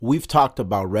We've talked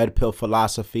about red pill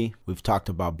philosophy. We've talked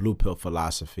about blue pill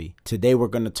philosophy. Today we're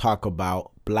going to talk about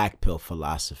black pill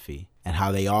philosophy and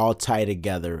how they all tie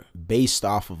together based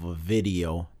off of a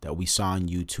video that we saw on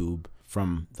YouTube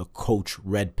from the Coach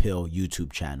Red Pill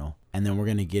YouTube channel. And then we're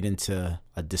going to get into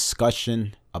a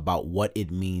discussion about what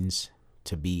it means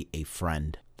to be a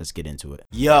friend. Let's get into it.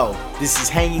 Yo, this is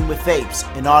Hanging with Apes,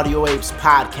 an Audio Apes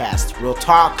podcast. Real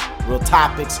talk, real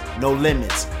topics, no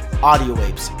limits. Audio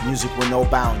Apes, music with no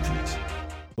boundaries.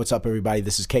 What's up, everybody?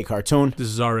 This is K Cartoon. This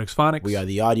is Rx Phonics. We are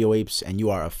the Audio Apes, and you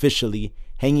are officially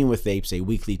Hanging with Apes, a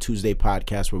weekly Tuesday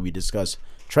podcast where we discuss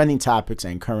trending topics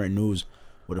and current news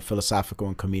with a philosophical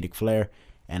and comedic flair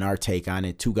and our take on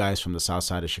it. Two guys from the south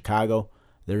side of Chicago.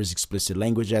 There is explicit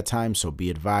language at times, so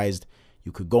be advised.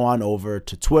 You could go on over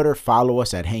to Twitter, follow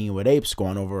us at Hanging with Apes, go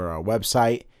on over to our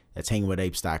website, that's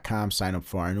hangingwithapes.com, sign up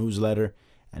for our newsletter.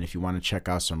 And if you want to check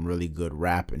out some really good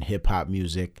rap and hip-hop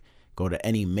music, go to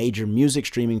any major music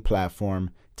streaming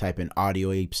platform, type in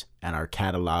Audio Apes, and our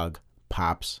catalog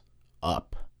pops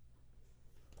up.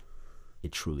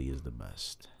 It truly is the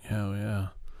best. Yeah.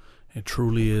 It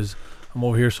truly is. I'm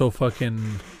over here so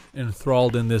fucking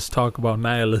enthralled in this talk about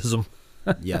nihilism.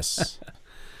 Yes.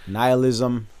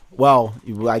 Nihilism. Well,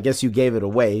 I guess you gave it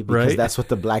away because right? That's what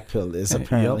the black pill is,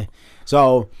 apparently. Yep.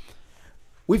 So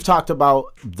we've talked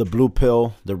about the blue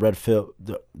pill, the red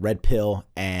pill,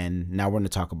 and now we're going to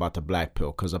talk about the black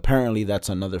pill because apparently that's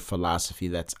another philosophy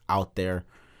that's out there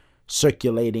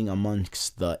circulating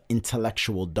amongst the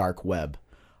intellectual dark web.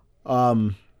 A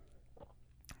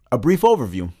brief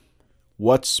overview.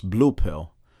 What's blue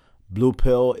pill? Blue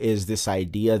pill is this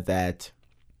idea that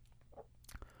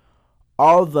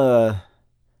all the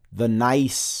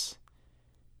nice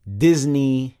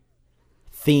Disney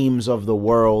themes of the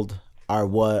world are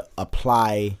what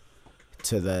apply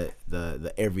to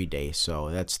the everyday. So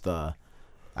that's the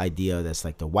idea that's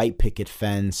like the white picket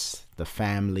fence, the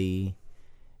family,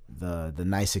 the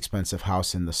nice expensive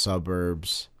house in the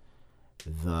suburbs,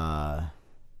 the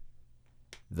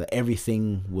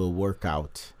everything will work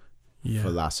out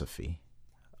philosophy.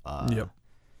 Yep.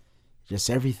 Just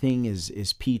everything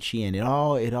is peachy and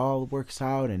it all works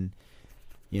out, and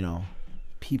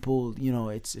people,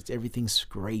 it's everything's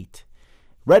great.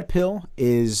 Red pill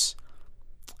is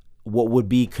what would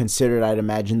be considered, I'd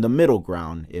imagine, the middle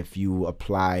ground. If you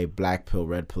apply black pill,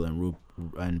 red pill,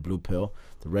 and blue pill,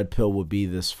 the red pill would be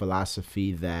this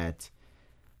philosophy that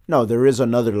no, there is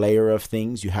another layer of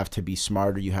things. You have to be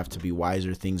smarter. You have to be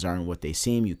wiser. Things aren't what they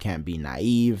seem. You can't be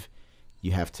naive.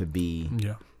 You have to be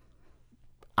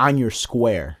on your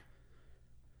square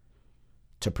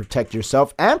to protect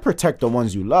yourself and protect the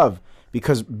ones you love.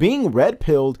 Because being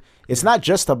red-pilled, it's not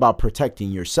just about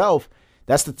protecting yourself.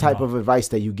 That's the type of advice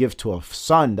that you give to a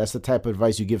son. That's the type of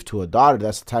advice you give to a daughter.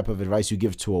 That's the type of advice you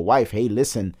give to a wife. Hey,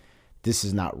 listen, this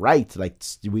is not right. Like,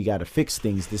 we got to fix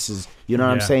things. This is, what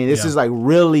I'm saying? This is like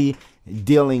really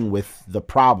dealing with the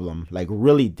problem, like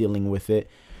really dealing with it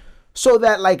so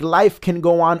that like life can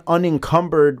go on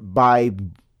unencumbered by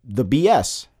the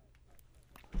BS.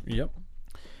 Yep.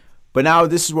 But now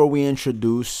this is where we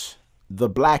introduce the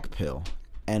black pill.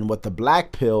 And what the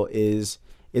black pill is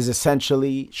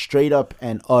essentially straight up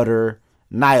and utter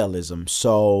nihilism.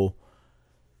 So,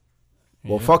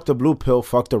 fuck the blue pill,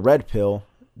 fuck the red pill,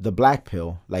 the black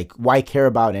pill. Like, why care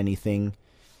about anything?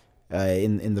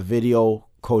 In the video,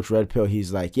 Coach Red Pill,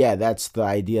 he's like, yeah, that's the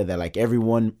idea that like every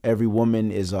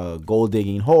woman is a gold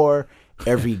digging whore.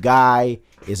 Every guy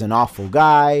is an awful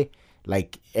guy.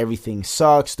 Like, everything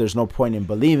sucks. There's no point in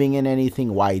believing in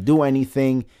anything. Why do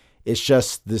anything? It's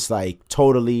just this like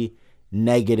totally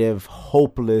negative,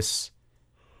 hopeless,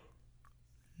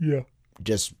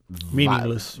 just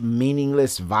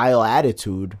meaningless, vile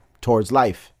attitude towards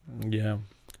life. Yeah.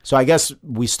 So I guess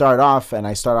I start off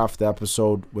the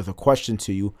episode with a question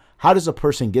to you. How does a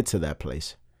person get to that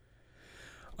place?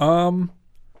 I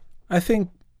think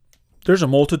there's a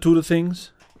multitude of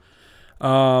things.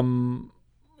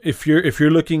 If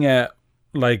you're looking at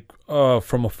like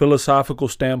from a philosophical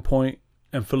standpoint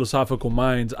and philosophical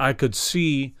minds, I could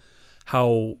see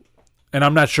how, and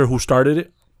I'm not sure who started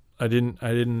it. I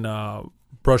didn't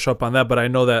brush up on that, but I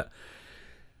know that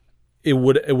it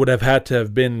would have had to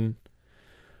have been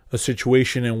a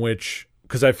situation in which,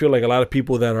 because I feel like a lot of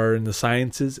people that are in the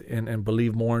sciences and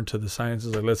believe more into the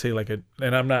sciences, like let's say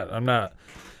and I'm not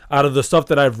out of the stuff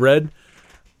that I've read,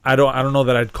 I don't know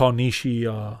that I'd call Nietzsche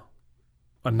a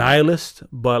nihilist,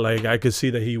 but like I could see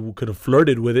that he could have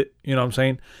flirted with it, you know what I'm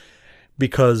saying?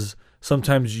 Because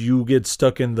sometimes you get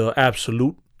stuck in the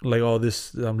absolute, like, oh,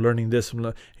 this, I'm learning this,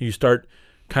 and you start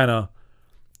kind of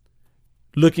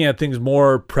looking at things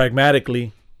more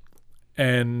pragmatically,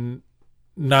 and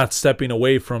not stepping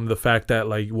away from the fact that,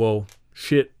 like, well,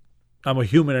 shit, I'm a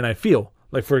human and I feel.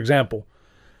 Like, for example,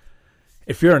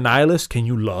 if you're a nihilist, can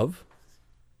you love?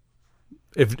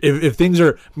 If things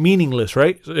are meaningless,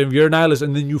 right? So if you're a nihilist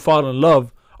and then you fall in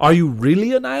love, are you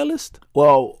really a nihilist?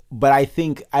 Well, but I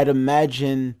think I'd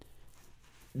imagine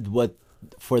what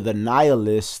for the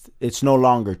nihilist, it's no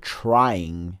longer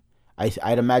trying.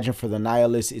 I'd imagine for the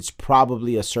nihilist, it's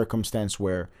probably a circumstance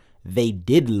where they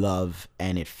did love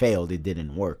and it failed. It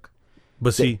didn't work.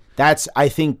 But see, that's, I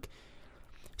think,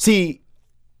 see,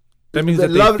 that means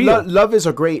that love is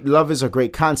a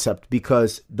great concept,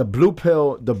 because the blue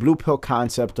pill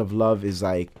concept of love is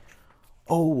like,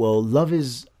 oh, well, love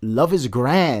is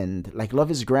grand. Like,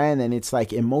 love is grand, and it's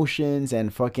like emotions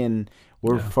and fucking,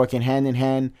 we're fucking hand in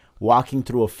hand walking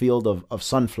through a field of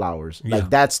sunflowers. Like,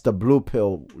 that's the blue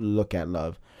pill look at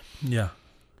love. Yeah.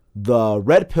 The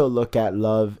red pill look at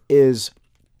love is,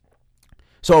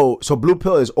 so blue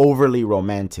pill is overly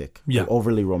romantic. Yeah.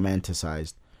 Overly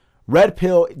romanticized. Red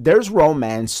pill, there's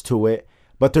romance to it,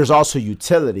 but there's also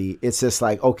utility. It's just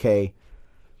like, okay,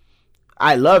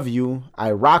 I love you,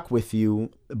 I rock with you,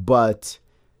 but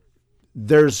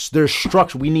there's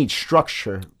structure. We need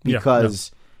structure,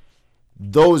 because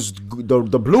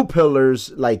the blue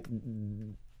pillars, like,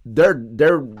 they're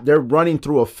running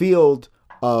through a field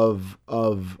of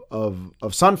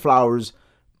sunflowers,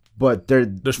 but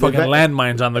there's fucking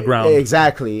landmines on the ground.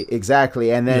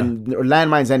 Exactly. And then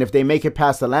landmines, and if they make it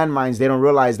past the landmines, they don't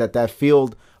realize that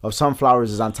field of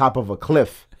sunflowers is on top of a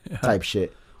cliff type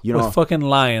shit. You know, with fucking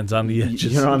lions on the edges.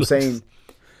 You know what I'm saying?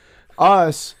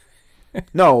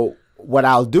 No, what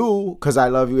I'll do, because I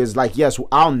love you, is like, yes,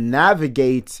 I'll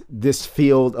navigate this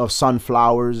field of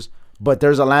sunflowers, but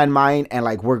there's a landmine, and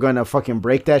like, we're gonna fucking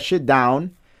break that shit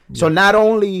down. Yeah. So not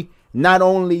only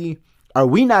are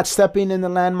we not stepping in the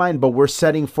landmine, but we're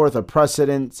setting forth a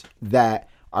precedent that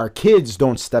our kids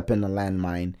don't step in the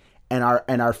landmine, and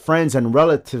our friends and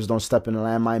relatives don't step in the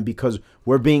landmine, because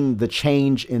we're being the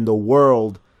change in the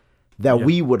world that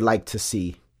we would like to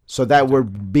see, so that we're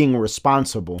being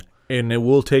responsible. And it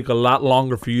will take a lot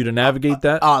longer for you to navigate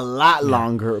that. A lot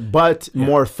longer, but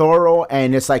more thorough.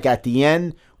 And it's like, at the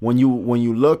end, when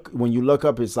you look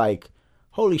up, it's like,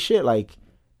 holy shit, like,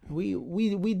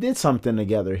 we did something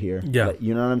together here. Yeah. Like,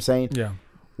 you know what I'm saying? Yeah.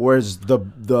 Whereas the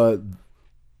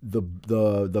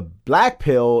black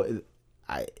pill,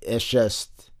 it's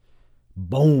just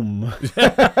boom.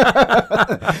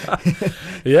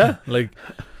 Yeah, like,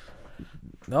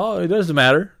 no, it doesn't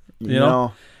matter. You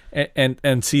know?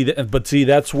 And see that, but see,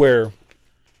 that's where,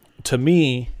 to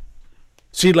me,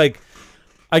 see, like,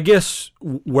 I guess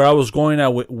where I was going at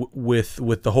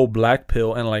with the whole black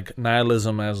pill and like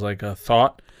nihilism as like a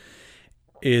thought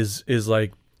is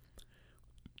like,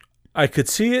 I could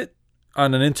see it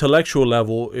on an intellectual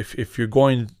level if you're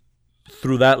going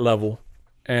through that level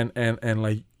and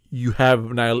like you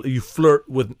flirt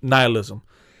with nihilism,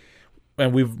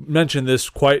 and we've mentioned this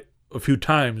quite a few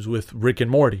times with Rick and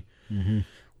Morty. Mm-hmm.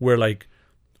 Where like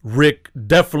Rick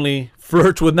definitely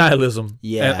flirts with nihilism,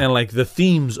 and like the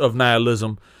themes of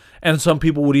nihilism, and some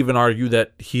people would even argue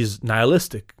that he's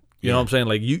nihilistic. You know what I'm saying?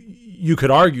 Like you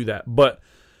could argue that, but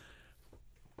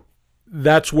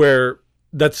that's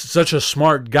such a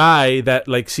smart guy that,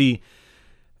 like, see,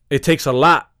 it takes a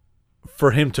lot for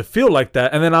him to feel like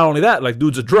that, and then not only that, like,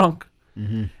 dude's a drunk,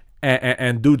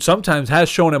 and dude sometimes has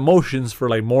shown emotions for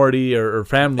like Morty or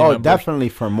family members. Definitely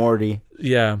for Morty.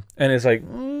 Yeah, and it's like,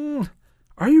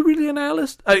 are you really a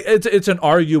nihilist? It's an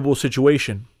arguable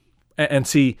situation, and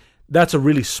see, that's a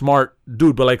really smart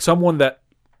dude, but like someone that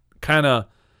kind of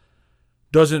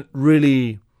doesn't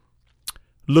really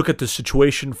look at the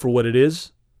situation for what it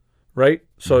is, right?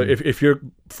 So if you're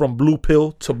from blue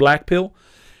pill to black pill,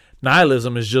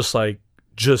 nihilism is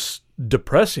just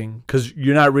depressing, because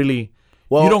you're not really,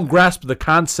 you don't grasp the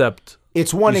concept.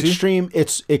 It's one extreme.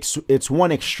 It's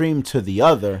one extreme to the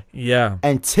other. Yeah.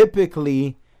 And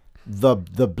typically, the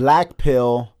black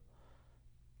pill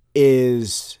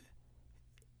is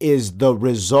the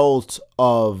result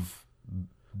of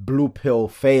blue pill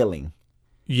failing.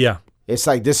 Yeah. It's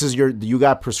like, you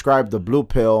got prescribed the blue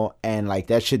pill, and like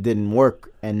that shit didn't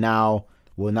work, and now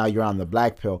you're on the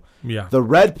black pill. Yeah. The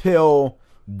red pill,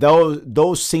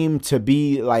 those seem to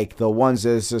be like the ones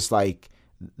that's just like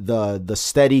the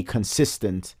steady,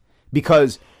 consistent,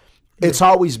 because it's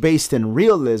always based in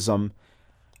realism.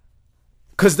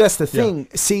 Because that's the thing.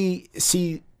 See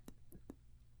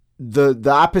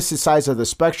the opposite sides of the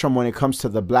spectrum when it comes to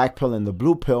the black pill and the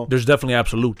blue pill. There's definitely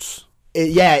absolutes.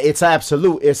 It's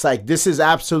absolute. It's like, this is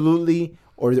absolutely,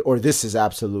 or this is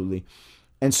absolutely.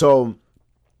 And so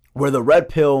where the red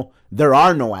pill, there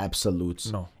are no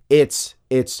absolutes. No. It's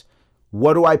It's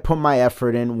what do I put my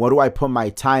effort in? What do I put my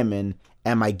time in?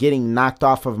 Am I getting knocked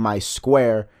off of my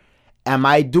square? Am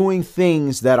I doing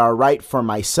things that are right for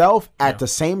myself at the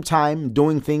same time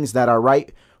doing things that are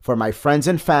right for my friends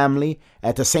and family,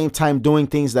 at the same time doing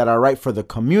things that are right for the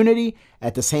community,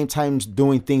 at the same time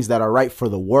doing things that are right for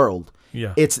the world?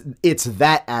 Yeah. It's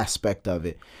that aspect of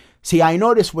it. See, I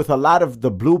notice with a lot of the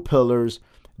blue pillars,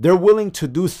 they're willing to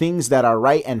do things that are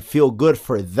right and feel good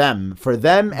for them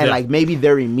and like maybe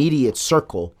their immediate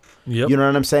circle. Yep. You know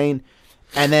what I'm saying?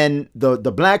 And then the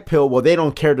black pill, well, they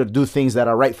don't care to do things that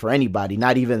are right for anybody,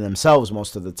 not even themselves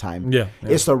most of the time. Yeah.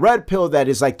 It's the red pill that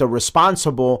is like the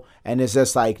responsible, and it's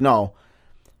just like, no,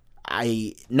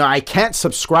 I can't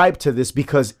subscribe to this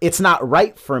because it's not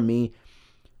right for me.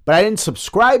 But I didn't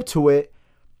subscribe to it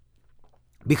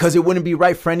because it wouldn't be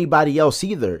right for anybody else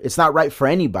either. It's not right for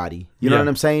anybody. You know what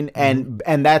I'm saying? And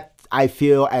that, I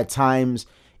feel at times,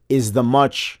 is the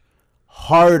much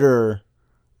harder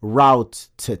route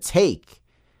to take.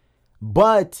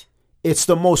 But it's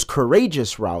the most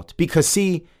courageous route because,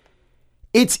 see,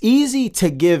 it's easy to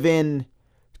give in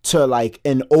to like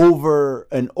a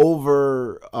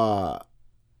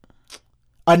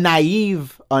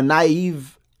naive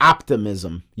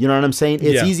optimism. You know what I'm saying?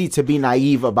 It's easy to be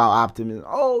naive about optimism.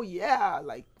 Oh yeah,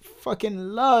 like fucking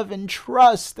love and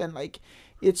trust and like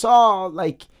it's all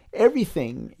like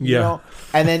everything, you know?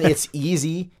 And then it's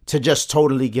easy to just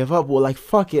totally give up. Well, like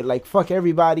fuck it, like fuck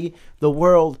everybody, the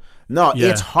world. No,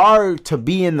 it's hard to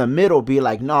be in the middle, be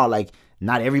like, no, like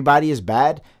not everybody is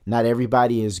bad, not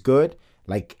everybody is good.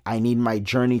 Like I need my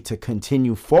journey to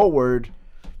continue forward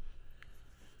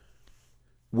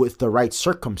with the right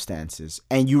circumstances.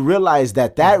 And you realize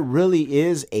that really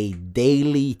is a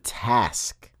daily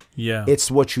task. Yeah.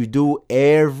 It's what you do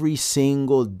every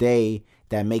single day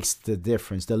that makes the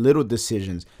difference. The little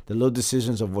decisions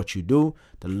of what you do,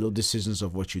 the little decisions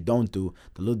of what you don't do,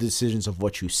 the little decisions of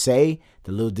what you say,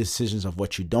 the little decisions of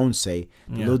what you don't say,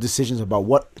 the little decisions about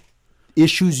what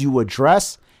issues you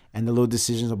address, and the little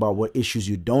decisions about what issues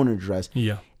you don't address.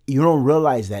 Yeah. You don't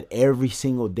realize that every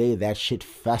single day that shit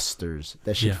festers.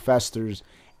 Festers,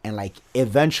 and like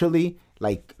eventually,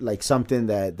 like something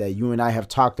that you and I have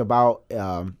talked about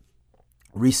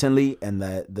recently, and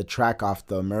the track off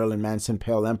the Marilyn Manson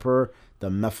Pale Emperor, the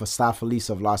Mephistopheles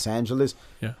of Los Angeles.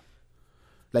 Yeah.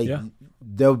 Like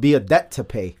there'll be a debt to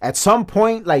pay at some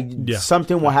point. Like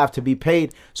something will have to be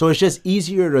paid. So it's just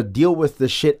easier to deal with the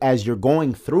shit as you're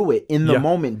going through it in the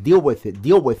moment. Deal with it.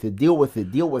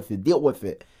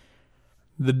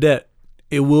 The debt,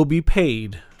 it will be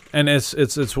paid, and it's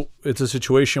a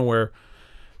situation where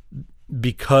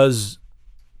because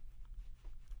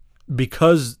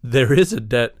there is a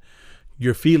debt,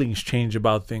 your feelings change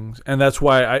about things, and that's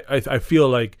why I feel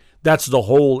like that's the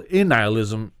whole in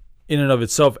nihilism in and of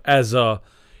itself as a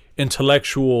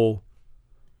intellectual,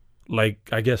 like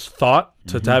I guess thought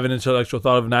to have an intellectual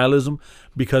thought of nihilism,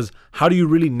 because how do you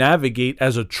really navigate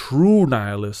as a true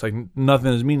nihilist, like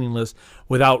nothing is meaningless,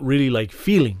 without really like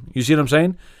feeling? You see what I'm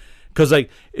saying? Because like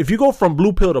if you go from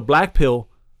blue pill to black pill,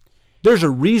 there's a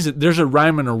reason, there's a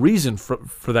rhyme and a reason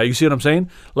for that. You see what I'm saying?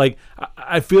 Like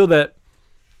I feel that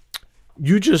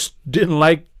you just didn't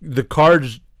like the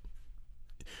cards.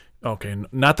 Okay,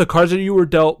 not the cards that you were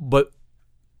dealt, but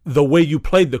the way you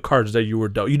played the cards that you were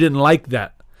dealt. You didn't like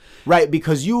that. Right,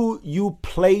 because you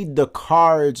played the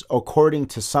cards according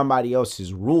to somebody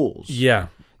else's rules. Yeah.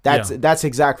 That's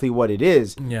exactly what it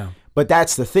is. Yeah. But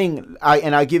that's the thing.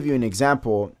 I'll give you an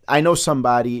example. I know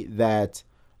somebody that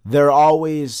they're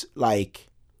always like,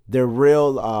 they're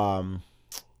real,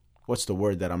 what's the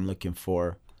word that I'm looking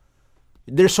for?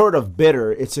 They're sort of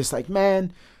bitter. It's just like,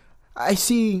 man, I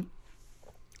see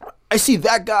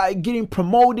that guy getting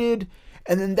promoted,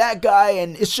 and then that guy,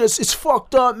 and it's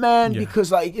fucked up, man,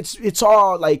 because like it's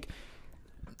all like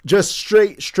just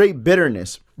straight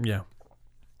bitterness. Yeah.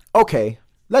 Okay,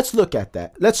 let's look at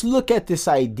that. Let's look at this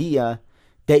idea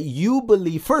that you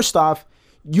believe. First off,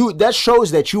 that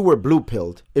shows that you were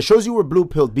blue-pilled. It shows you were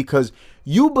blue-pilled because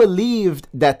you believed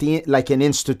that an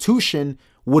institution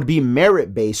would be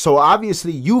merit-based. So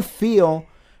obviously you feel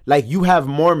like you have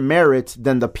more merit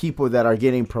than the people that are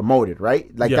getting promoted, right?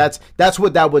 Like that's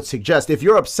what that would suggest. If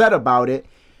you're upset about it,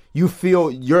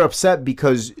 you're upset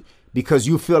because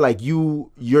you feel like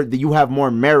you have more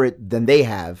merit than they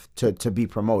have to be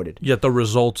promoted. Yet the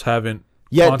results haven't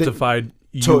quantified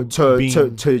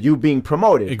you being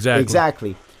promoted.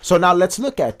 Exactly. So now let's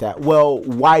look at that. Well,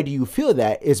 why do you feel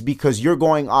that? It's because you're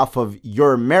going off of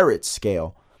your merit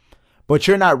scale. But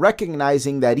you're not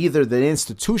recognizing that either the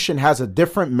institution has a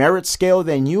different merit scale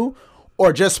than you,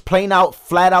 or just plain out,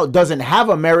 flat out doesn't have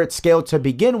a merit scale to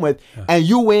begin with, and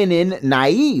you went in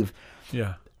naive.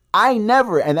 Yeah. I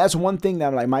never, and that's one thing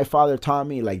that like my father taught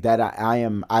me, like that I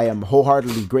am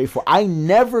wholeheartedly grateful. I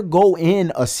never go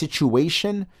in a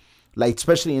situation, like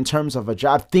especially in terms of a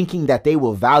job, thinking that they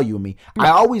will value me. I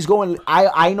always go in.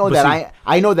 I know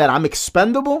I know that I'm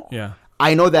expendable. Yeah.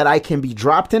 I know that I can be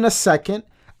dropped in a second.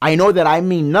 I know that I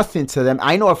mean nothing to them.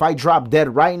 I know if I drop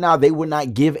dead right now, they would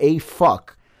not give a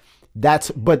fuck.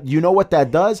 But you know what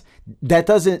that does? That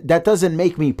doesn't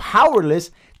make me powerless.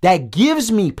 That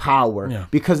gives me power. Yeah.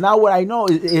 Because now what I know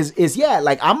is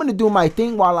like I'm going to do my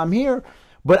thing while I'm here,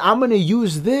 but I'm going to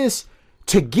use this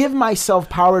to give myself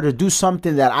power to do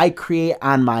something that I create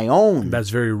on my own. That's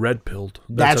very red pilled.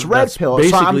 That's red pill.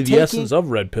 Basically the essence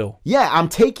of red pill. Yeah, I'm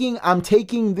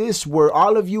taking this where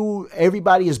all of you,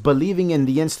 everybody is believing in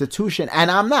the institution,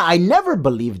 and I'm not. I never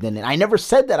believed in it. I never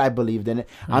said that I believed in it.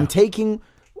 Yeah. I'm taking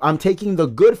the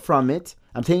good from it.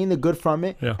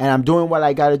 Yeah. And I'm doing what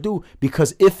I got to do,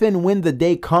 because if and when the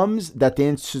day comes that the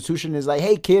institution is like,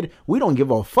 hey, kid, we don't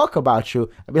give a fuck about you,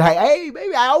 I'll be like, hey,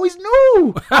 baby, I always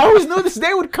knew this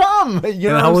day would come. You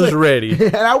know, and I was ready.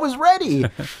 And I was ready.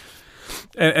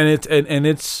 and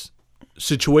it's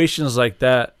situations like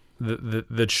that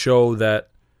that show that,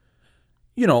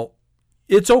 you know,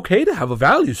 it's okay to have a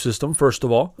value system, first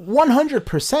of all.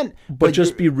 100%. But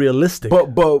just be realistic.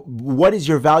 But what is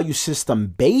your value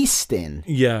system based in?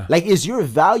 Yeah. Like, is your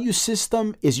value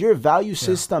system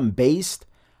based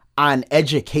on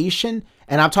education?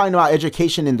 And I'm talking about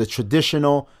education in the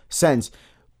traditional sense.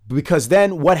 Because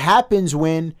then what happens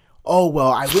when, oh,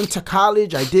 well, I went to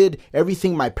college, I did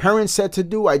everything my parents said to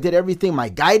do, I did everything my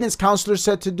guidance counselor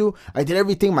said to do, I did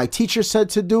everything my teacher said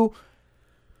to do,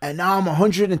 and now I'm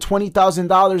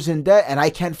 $120,000 in debt and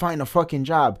I can't find a fucking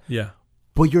job. Yeah.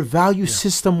 But your value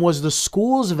system was the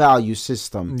school's value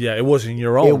system. Yeah, it wasn't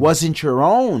your own. It wasn't your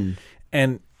own.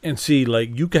 And see,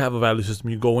 like, you can have a value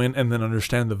system. You go in and then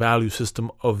understand the value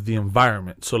system of the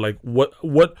environment. So, like,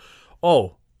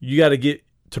 you got to get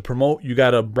to promote, you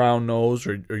got a brown nose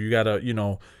or you got to, you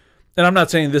know, and I'm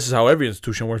not saying this is how every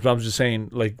institution works, but I'm just saying,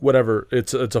 like, whatever.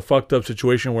 It's a fucked up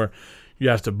situation where you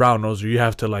have to brown nose, or you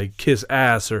have to like kiss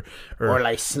ass, or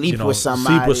like sleep with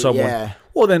somebody. Sleep with someone. Yeah.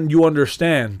 Well, then you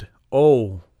understand.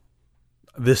 Oh,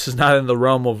 this is not in the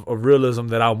realm of realism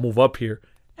that I'll move up here,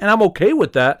 and I'm okay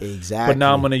with that. Exactly. But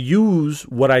now I'm going to use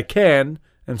what I can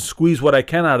and squeeze what I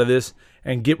can out of this,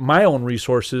 and get my own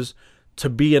resources to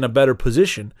be in a better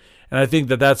position. And I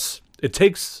think it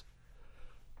takes,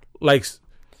 like,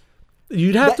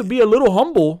 you'd have to be a little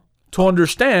humble to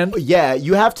understand. Yeah,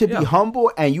 you have to be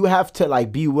humble, and you have to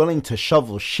like be willing to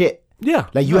shovel shit. Yeah.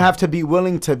 Like you have to be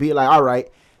willing to be like, all right,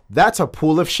 that's a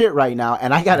pool of shit right now,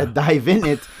 and I got to dive in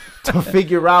it to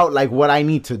figure out like what I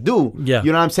need to do. Yeah.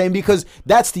 You know what I'm saying? Because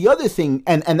that's the other thing,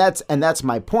 and that's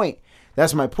my point.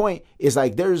 That's my point, is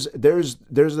like there's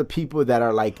the people that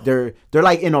are like they're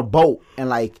like in a boat, and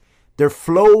like they're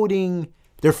floating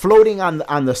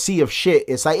on the sea of shit.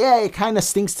 It's like, yeah, it kind of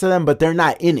stinks to them, but they're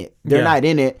not in it. They're not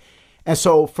in it. And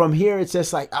so from here, it's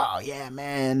just like, oh, yeah,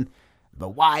 man, the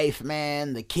wife,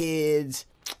 man, the kids.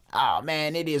 Oh,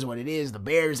 man, it is what it is. The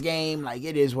Bears game, like,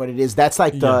 it is what it is. That's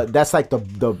like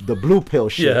the blue pill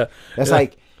shit. Yeah. That's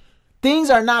like, things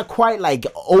are not quite, like,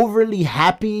 overly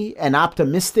happy and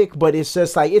optimistic, but it's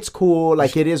just, like, it's cool.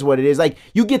 Like, it is what it is. Like,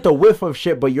 you get the whiff of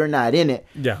shit, but you're not in it.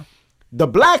 Yeah. The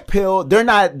black pill,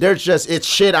 it's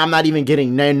shit. I'm not even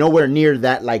getting nowhere near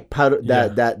that, like,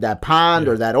 that pond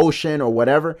or that ocean or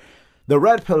whatever. The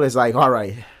red pill is like, all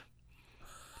right,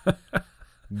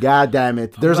 God damn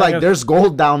it. There's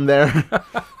gold down there.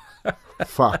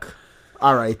 Fuck.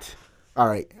 All right.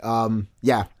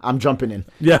 Yeah, I'm jumping in.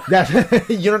 Yeah.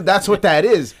 That's what that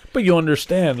is. But you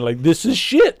understand, like, this is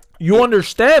shit. You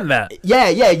understand that. Yeah.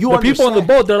 You understand. People on the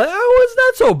boat, they're like, oh, it's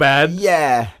not so bad.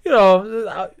 Yeah. You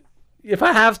know, if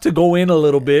I have to go in a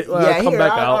little bit, I'll come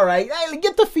back out. All right. Hey,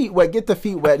 get the feet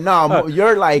wet. No,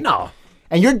 you're like, no.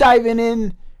 And you're diving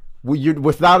in. You're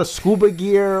without a scuba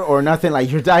gear or nothing. Like,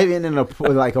 you're diving in a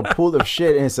pool of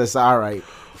shit, and it says, all right,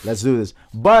 let's do this.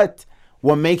 But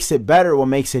what makes it better, what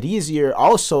makes it easier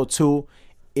also too,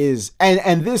 is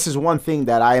and this is one thing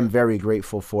that I am very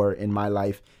grateful for in my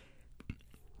life,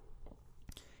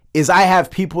 is I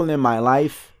have people in my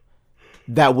life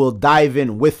that will dive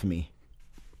in with me.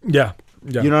 Yeah.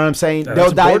 You know what I'm saying? Yeah,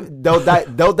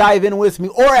 they'll dive in with me,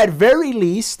 or at very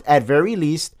least,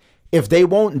 if they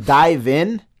won't dive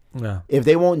in. Yeah. If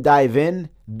they won't dive in,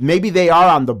 maybe they are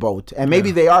on the boat and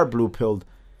maybe they are blue pilled,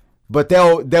 but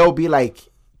they'll be like,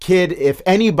 kid, if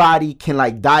anybody can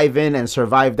like dive in and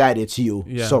survive that, it's you.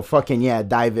 Yeah. So fucking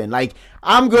dive in. Like,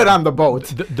 I'm good on the boat.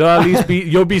 They'll at least be,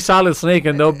 you'll be Solid Snake,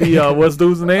 and they'll be what's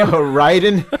dude's name?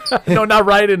 Raiden. No, not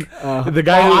Raiden. The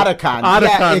guy who Otacon.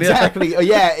 Yeah, exactly.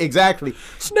 Yeah, exactly.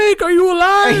 Snake, are you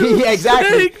alive? Yeah, exactly.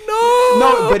 Snake, no.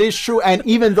 No, but it's true. And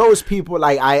even those people,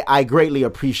 like, I greatly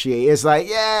appreciate. It's like,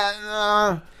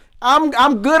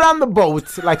 I'm good on the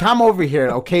boat. Like, I'm over here,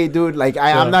 okay, dude. Like,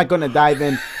 I'm not gonna dive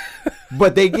in.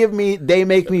 But they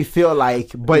make me feel like,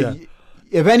 but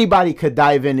if anybody could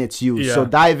dive in, it's you. Yeah. So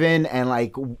dive in, and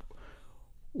like,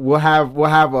 we'll have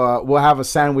a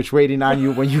sandwich waiting on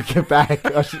you when you get back.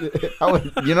 You know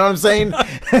what I'm saying?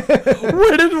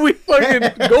 Where did we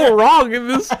fucking go wrong in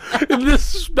this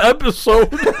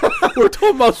episode? We're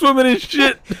talking about swimming and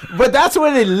shit. But that's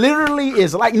what it literally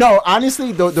is like. No,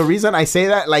 honestly, the reason I say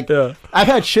that, like, I've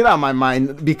had shit on my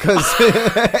mind because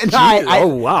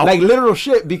wow, like literal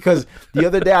shit. Because the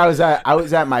other day I was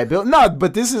at my build. No,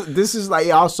 but this is like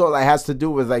also like has to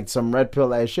do with like some red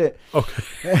pill ass shit.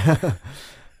 Okay.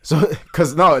 So,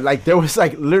 cause no, like there was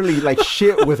like literally like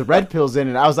shit with red pills in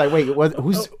it. I was like, wait,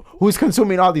 who's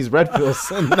consuming all these red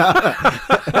pills? No.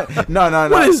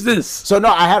 What is this? So no,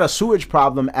 I had a sewage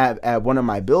problem at one of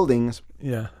my buildings.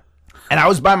 Yeah. And I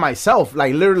was by myself,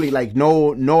 like literally, like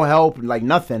no help, like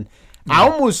nothing.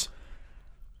 Yeah.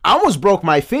 I almost broke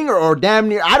my finger, or damn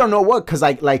near, I don't know what, cause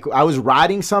like I was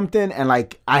riding something, and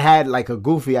like I had like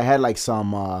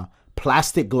some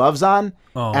plastic gloves on,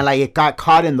 and like it got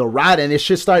caught in the rod, and it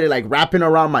just started like wrapping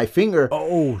around my finger.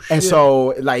 Oh shit. And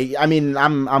so like, I mean,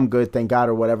 I'm good, thank God,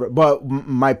 or whatever. But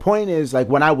my point is, like,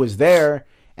 when I was there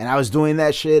and I was doing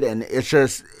that shit, and it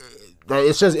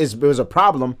was a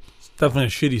problem. It's definitely a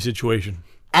shitty situation.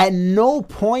 At no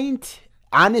point,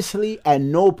 honestly,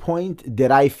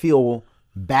 did I feel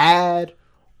bad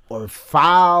or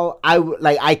foul. I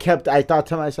thought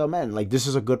to myself, man, like, this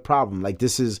is a good problem. Like,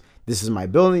 this is my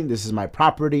building, this is my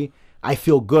property. I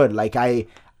feel good. Like,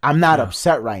 I'm not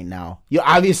upset right now.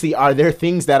 Obviously, are there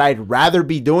things that I'd rather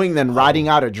be doing than riding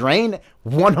out a drain?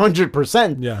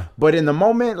 100%. Yeah. But in the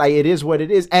moment, like, it is what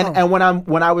it is. And when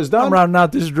I was done, I'm riding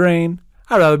out this drain.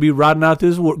 I'd rather be riding out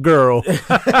this girl.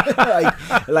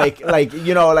 like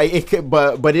you know, like it could,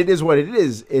 but it is what it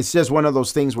is. It's just one of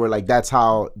those things where like that's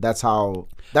life.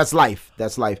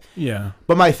 That's life. Yeah.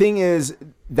 But my thing is,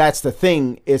 that's the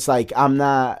thing. It's like I'm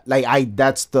not like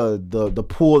that's the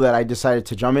pool that I decided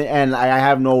to jump in, and I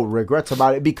have no regrets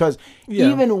about it, because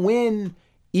even when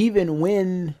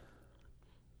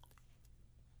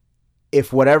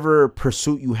if whatever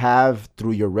pursuit you have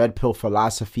through your red pill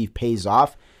philosophy pays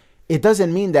off, it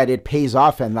doesn't mean that it pays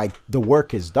off and like the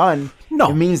work is done.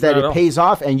 No, it means that it pays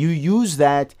off, and you use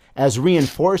that as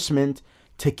reinforcement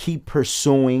to keep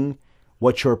pursuing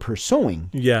what you're pursuing.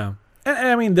 Yeah. And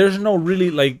I mean, there's no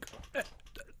really like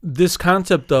this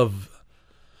concept of,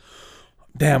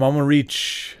 damn, I'm going to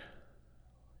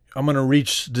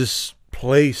reach this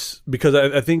place, because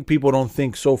I think people don't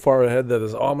think so far ahead that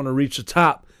it's, I'm going to reach the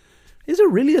top. Is it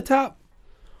really a top?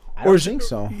 I don't think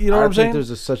so. You know what I'm saying? I don't think there's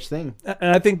a such thing.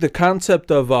 And I think the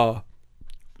concept of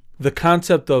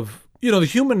you know, the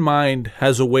human mind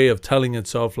has a way of telling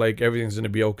itself like everything's going to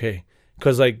be okay.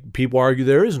 Because like people argue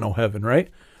there is no heaven, right?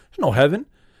 There's no heaven.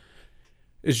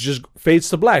 It's just fades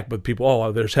to black. But people,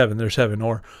 oh, there's heaven.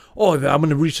 Or, oh, I'm going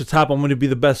to reach the top. I'm going to be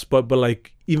the best. But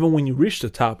like, even when you reach the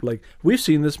top, like we've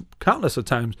seen this countless of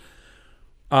times.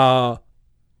 On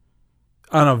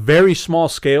a very small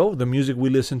scale, the music we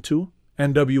listen to,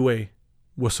 NWA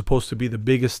was supposed to be the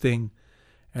biggest thing,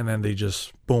 and then they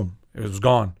just, boom, it was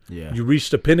gone. Yeah. You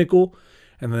reached the pinnacle,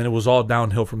 and then it was all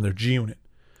downhill from their G Unit.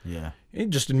 Yeah.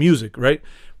 Just in music, right?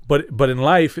 But in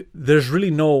life, there's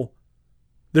really no,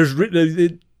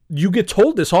 you get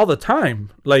told this all the time.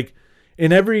 Like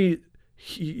in every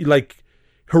like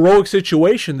heroic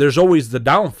situation, there's always the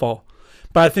downfall.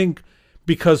 But I think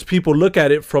because people look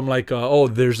at it from like, oh,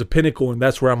 there's a pinnacle and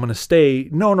that's where I'm going to stay.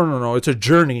 No. It's a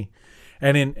journey.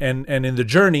 And in the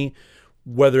journey,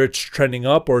 whether it's trending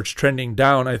up or it's trending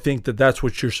down, I think that's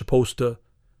what you're supposed to,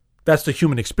 that's the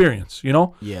human experience, you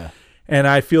know? Yeah. And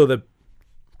I feel that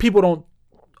people don't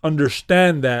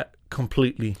understand that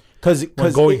completely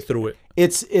when going through it.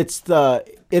 It's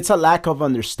a lack of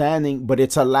understanding, but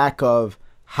it's a lack of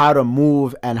how to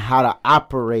move and how to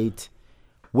operate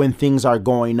when things are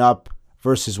going up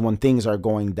versus when things are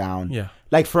going down. Yeah.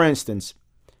 Like, for instance,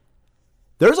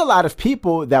 there's a lot of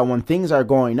people that when things are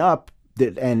going up,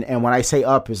 and when I say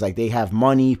up is like they have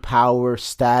money, power,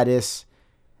 status,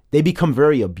 they become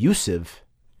very abusive.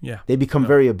 Yeah. They become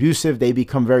very abusive. They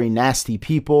become very nasty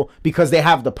people because they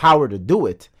have the power to do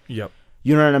it. Yep.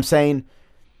 You know what I'm saying?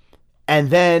 And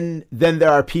then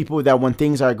there are people that when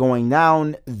things are going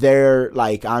down, they're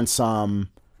like on some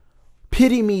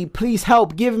pity me, please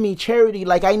help, give me charity,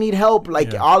 like I need help,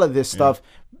 like all of this stuff.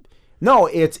 No,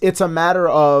 it's a matter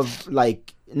of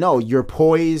like, no, your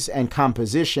poise and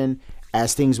composition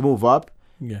as things move up.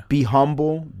 Yeah. Be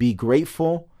humble, be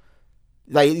grateful.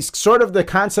 Like it's sort of the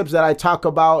concepts that I talk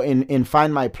about in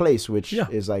Find My Place, which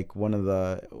is like one of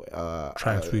the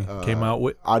tracks we came out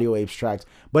with. Audio Apes tracks.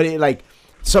 But it like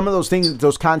some of those things,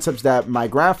 those concepts that my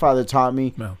grandfather taught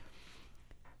me.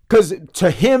 Because to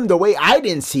him, the way I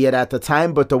didn't see it at the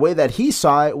time, but the way that he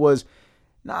saw it was,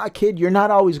 nah, kid, you're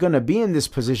not always going to be in this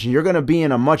position. You're going to be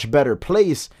in a much better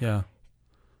place. Yeah.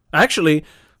 Actually,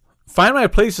 Find My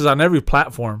Place is on every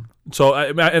platform. So,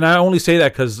 I only say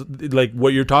that because, like,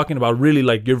 what you're talking about, really,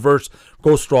 like, your verse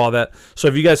goes through all that. So,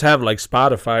 if you guys have, like,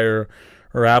 Spotify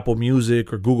or Apple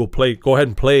Music or Google Play, go ahead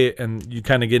and play it, and you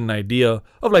kind of get an idea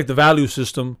of, like, the value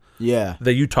system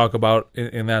that you talk about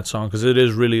in that song, because it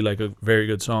is really, like, a very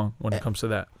good song when it comes to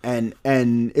that. And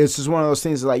it's just one of those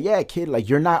things like, yeah, kid, like,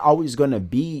 you're not always going to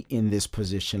be in this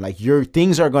position. Like, your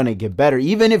things are going to get better.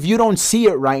 Even if you don't see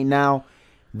it right now,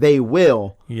 they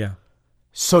will. Yeah.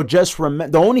 So just remember,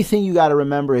 the only thing you got to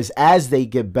remember is as they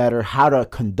get better, how to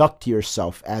conduct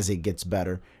yourself as it gets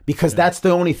better, because that's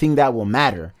the only thing that will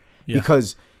matter.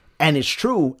 Because, and it's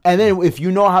true. And then if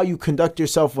you know how you conduct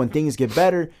yourself when things get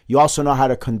better, you also know how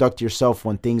to conduct yourself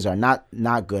when things are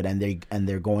not good and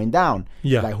they're going down.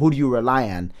 Like, who do you rely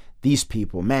on? These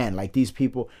people, man, like these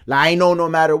people, like I know no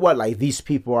matter what, like these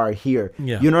people are here.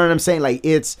 You know what I'm saying? Like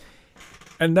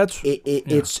and that's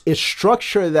it's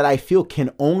structure that I feel can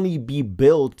only be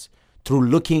built through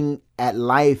looking at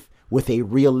life with a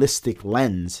realistic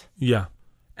lens. Yeah.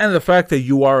 And the fact that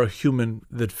you are a human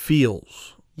that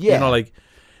feels. You know, like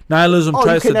nihilism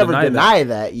tries to deny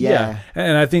that. Yeah.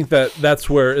 And I think that's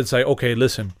where it's like, okay,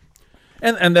 listen.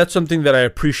 And that's something that I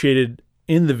appreciated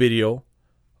in the video,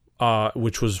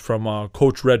 which was from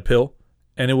Coach Red Pill.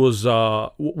 And it was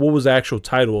what was the actual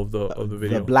title of the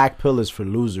video? The black pill is for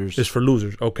losers. It's for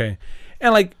losers. Okay.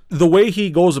 And like the way he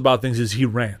goes about things is he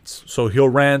rants. So he'll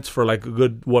rant for like a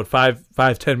good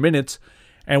 5-10 minutes,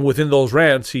 and within those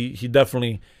rants he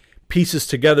definitely pieces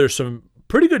together some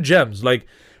pretty good gems. Like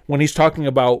when he's talking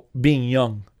about being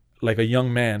young, like a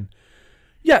young man.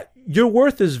 Yeah, your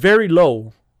worth is very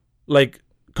low, like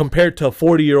compared to a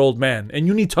 40-year-old man, and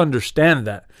you need to understand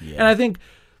that. And I think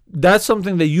that's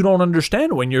something that you don't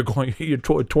understand when you're a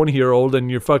 20-year-old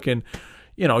and you're fucking,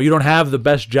 you know, you don't have the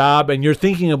best job and you're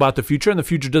thinking about the future, and the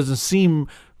future doesn't seem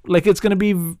like it's going to be,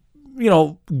 you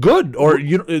know, good or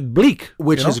bleak.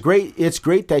 Which is great. It's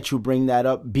great that you bring that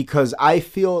up, because I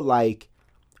feel like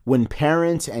when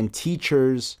parents and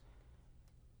teachers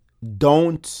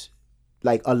don't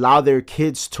like allow their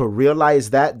kids to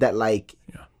realize that like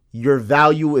your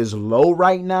value is low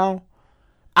right now.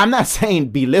 I'm not saying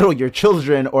belittle your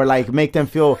children or like make them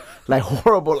feel like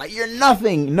horrible, like you're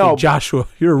nothing. No, hey, Joshua,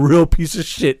 you're a real piece of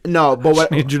shit. No,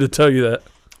 but I need you to tell you that.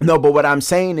 No, but what I'm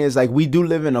saying is like we do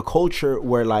live in a culture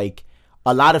where like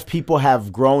a lot of people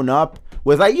have grown up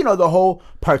with like, you know, the whole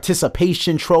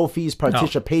participation trophies,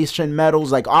 participation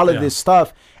medals, like all of this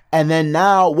stuff. And then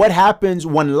now what happens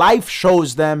when life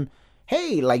shows them,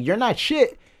 hey, like you're not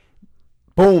shit?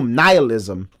 Boom,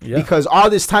 nihilism. Because all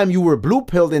this time you were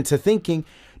blue-pilled into thinking,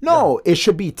 no, it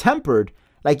should be tempered.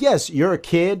 Like, yes, you're a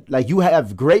kid. Like, you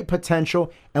have great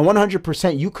potential. And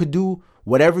 100% you could do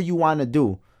whatever you want to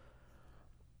do.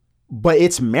 But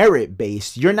it's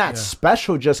merit-based. You're not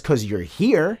special just because you're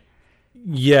here.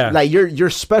 Like, you're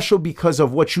special because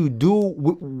of what you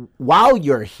do while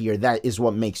you're here. That is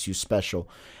what makes you special.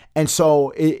 And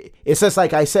so, it's just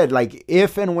like I said, like,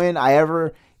 if and when I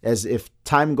ever... as if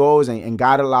time goes and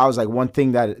God allows, like one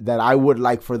thing that I would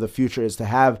like for the future is to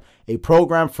have a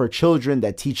program for children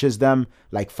that teaches them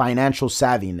like financial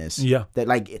savviness. That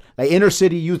like inner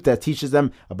city youth that teaches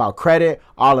them about credit,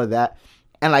 all of that.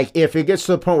 And like if it gets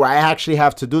to the point where I actually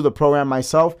have to do the program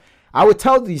myself, I would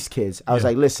tell these kids, I was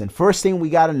like, listen, first thing we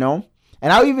got to know.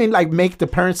 And I'll even like make the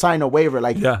parents sign a waiver.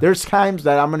 Like there's times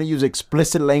that I'm going to use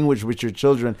explicit language with your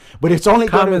children, but it's only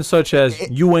comments such as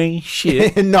you ain't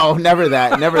shit. No, never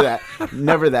that. Never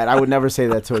that. I would never say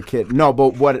that to a kid. No,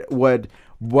 but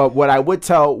what I would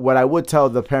tell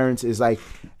the parents is like,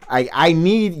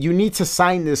 you need to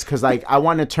sign this because like I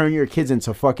want to turn your kids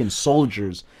into fucking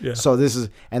soldiers. So this is,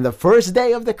 and the first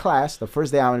day of the class, I'm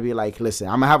going to be like, listen,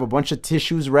 I'm going to have a bunch of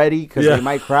tissues ready because they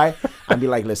might cry. I'll be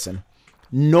like, listen.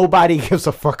 Nobody gives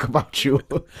a fuck about you.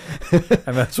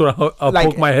 And that's what I'll like,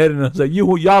 poke my head and I was like,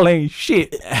 y'all ain't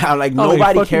shit. I'm like,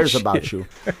 nobody cares about you.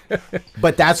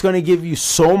 But that's going to give you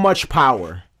so much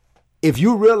power. If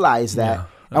you realize that,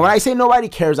 And when I say nobody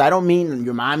cares, I don't mean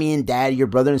your mommy and daddy, your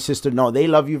brother and sister. No, they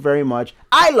love you very much.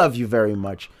 I love you very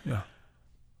much. Yeah.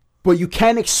 But you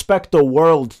can't expect the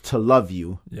world to love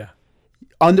you. Yeah.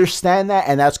 Understand that,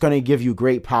 and that's going to give you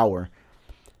great power.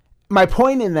 My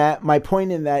point in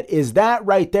that is that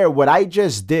right there, what I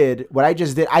just did,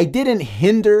 I didn't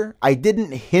hinder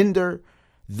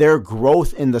their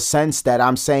growth in the sense that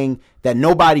I'm saying that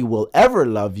nobody will ever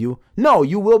love you. No,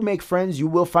 you will make friends, you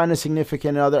will find a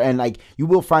significant other, and like you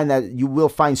will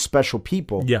find special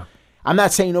people. Yeah. I'm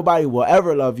not saying nobody will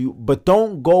ever love you, but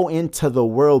don't go into the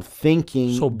world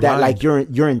thinking that like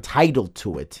you're entitled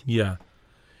to it. Yeah.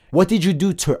 What did you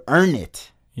do to earn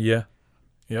it? Yeah.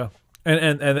 Yeah.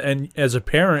 And as a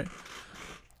parent,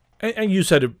 and you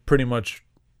said it pretty much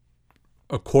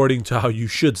according to how you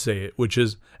should say it, which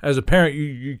is, as a parent,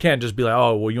 you can't just be like,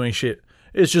 oh, well, you ain't shit.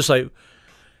 It's just like,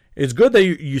 it's good that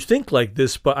you think like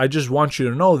this, but I just want you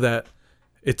to know that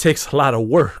it takes a lot of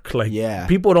work. Like,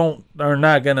 people are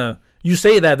not gonna, you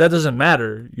say that doesn't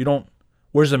matter.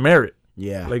 Where's the merit?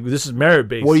 Yeah. Like, this is merit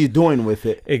based. What are you doing with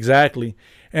it? Exactly.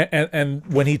 And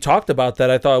when he talked about that,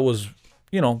 I thought it was,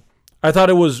 I thought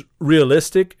it was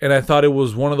realistic, and I thought it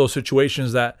was one of those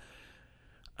situations that,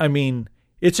 I mean,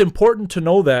 it's important to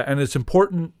know that, and it's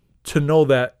important to know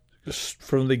that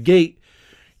from the gate,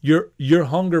 your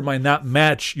hunger might not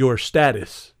match your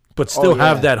status, but still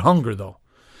have that hunger though.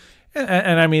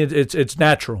 And I mean, it's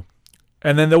natural.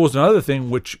 And then there was another thing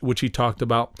which he talked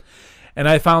about, and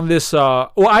I found this.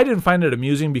 I didn't find it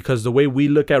amusing because the way we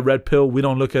look at Red Pill, we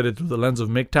don't look at it through the lens of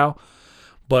MGTOW,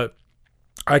 but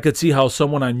I could see how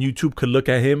someone on YouTube could look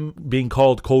at him being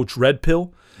called Coach Red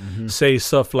Pill, say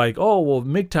stuff like, "Oh, well,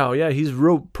 MGTOW, yeah, he's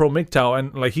real pro MGTOW,"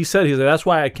 and like he's like, that's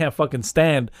why I can't fucking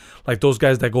stand like those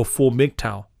guys that go full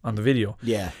MGTOW on the video.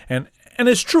 Yeah, and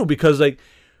it's true because like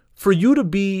for you to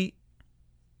be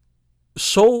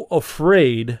so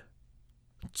afraid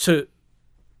to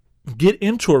get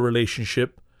into a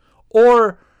relationship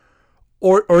or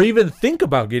even think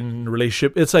about getting in a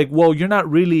relationship, it's like, well, you're not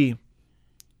really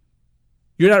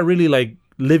like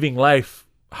living life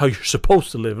how you're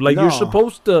supposed to live. Like, you're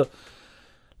supposed to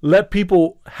let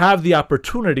people have the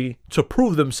opportunity to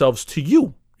prove themselves to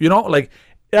you. Like,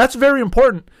 that's very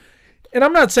important. And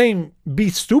I'm not saying be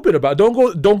stupid about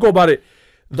it. Don't go about it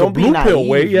the blue pill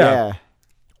way. Yeah.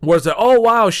 Where it's like, oh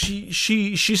wow, she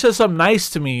says something nice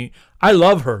to me, I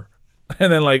love her.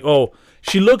 And then like, oh,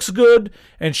 she looks good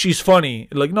and she's funny.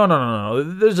 Like, no.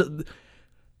 There's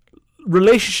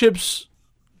relationships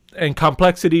and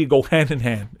complexity go hand in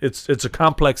hand. It's a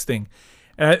complex thing,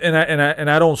 and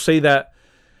I don't say that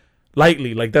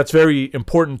lightly. Like, that's very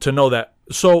important to know that.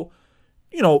 So,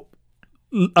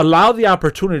 allow the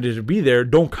opportunity to be there.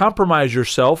 Don't compromise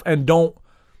yourself, and don't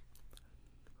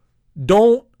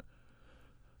go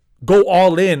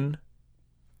all in,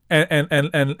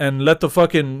 and let the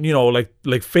fucking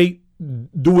like fate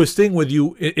do his thing with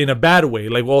you in a bad way.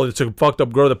 Like, well, it's a fucked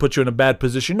up girl that puts you in a bad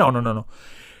position. No.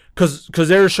 Because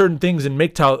there are certain things in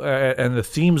MGTOW and the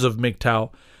themes of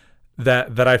MGTOW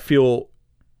that I feel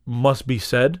must be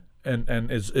said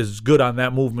and is good on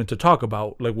that movement to talk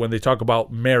about. Like when they talk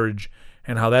about marriage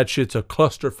and how that shit's a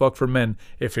clusterfuck for men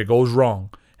if it goes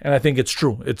wrong. And I think it's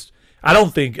true. I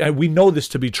don't think we know this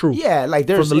to be true. Yeah, like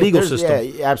there's from the legal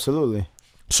system. Yeah, absolutely.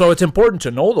 So it's important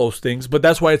to know those things, but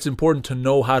that's why it's important to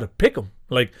know how to pick them.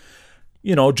 Like,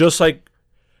 just like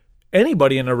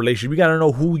anybody in a relationship, you got to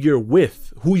know who you're with,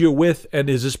 and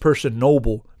is this person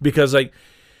noble? Because like,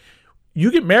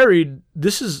 you get married,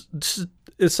 this is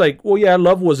it's like, well, yeah,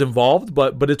 love was involved,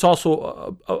 but it's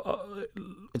also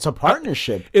it's a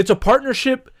partnership. It's a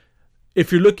partnership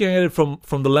if you're looking at it from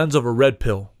the lens of a red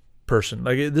pill person.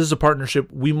 Like, this is a partnership.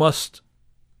 We must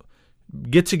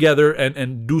get together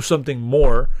and do something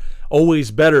more,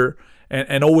 always better,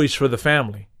 and always for the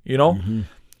family, and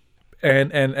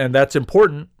that's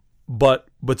important. But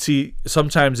see,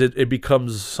 sometimes it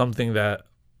becomes something that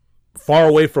far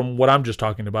away from what I'm just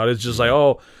talking about. It's just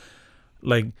like,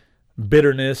 like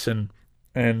bitterness and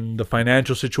the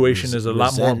financial situation is a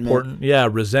lot more important. Yeah,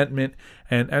 resentment.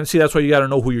 And see, that's why you got to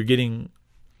know who you're getting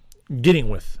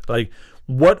with. Like,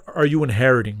 what are you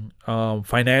inheriting?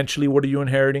 Financially, what are you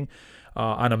inheriting?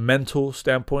 On a mental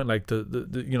standpoint, like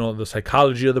the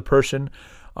psychology of the person,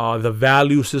 the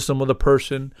value system of the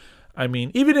person. I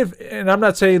mean, even if, and I'm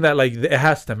not saying that like it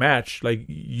has to match. Like,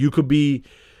 you could be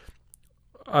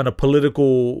on a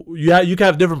political, you can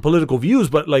have different political views,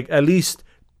 but like at least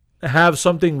have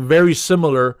something very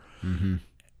similar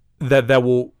that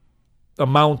will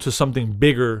amount to something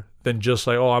bigger than just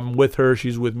like, oh, I'm with her,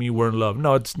 she's with me, we're in love.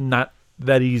 No, it's not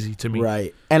that easy to me.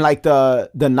 Right. And like the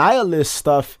nihilist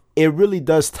stuff, it really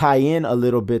does tie in a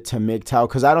little bit to MGTOW,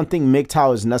 because I don't think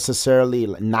MGTOW is necessarily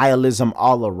nihilism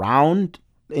all around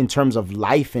in terms of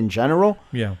life in general.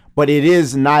 Yeah. But it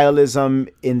is nihilism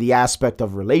in the aspect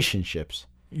of relationships.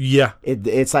 Yeah.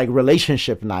 It's like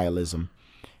relationship nihilism.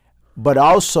 But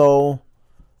also,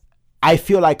 I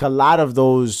feel like a lot of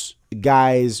those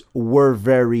guys were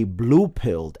very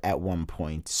blue-pilled at one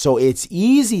point. So it's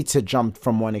easy to jump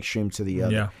from one extreme to the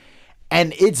other. Yeah.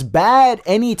 And it's bad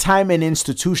anytime an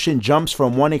institution jumps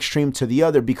from one extreme to the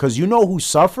other, because you know who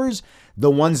suffers?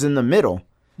 The ones in the middle.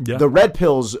 Yeah. The red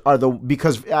pills are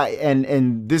because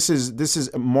and this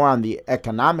is more on the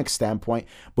economic standpoint,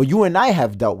 but you and I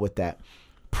have dealt with that.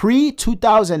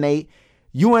 Pre-2008,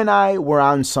 you and I were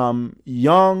on some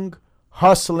young,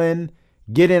 hustling,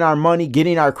 getting our money,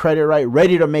 getting our credit right,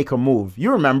 ready to make a move.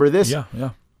 You remember this? Yeah.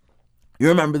 You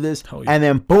remember this? Hell yeah. And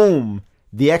then boom,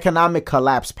 the economic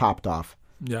collapse popped off.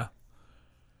 Yeah.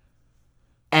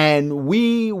 And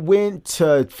we went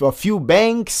to a few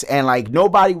banks, and like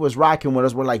nobody was rocking with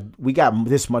us. We're like, we got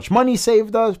this much money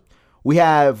saved up. We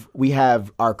have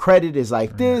our credit is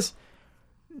like this.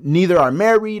 Neither are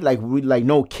married. Like we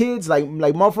no kids. Like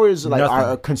motherfuckers like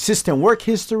our consistent work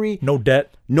history. No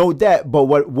debt. But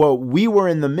what we were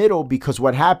in the middle, because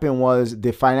what happened was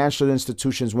the financial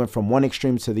institutions went from one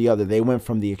extreme to the other. They went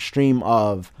from the extreme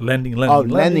of lending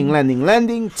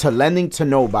to lending to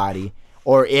nobody.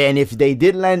 And if they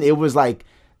did lend, it was like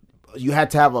you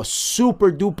had to have a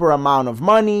super duper amount of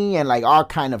money and like all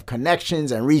kind of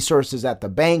connections and resources at the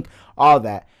bank, all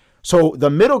that. So the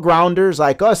middle grounders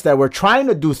like us that were trying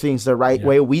to do things the right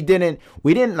way, we didn't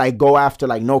like go after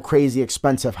like no crazy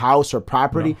expensive house or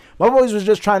property. My boys was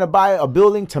just trying to buy a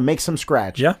building to make some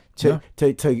scratch. To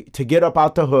get up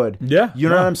out the hood. Yeah. You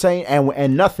know what I'm saying?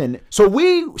 And nothing. So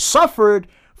we suffered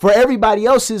for everybody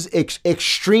else's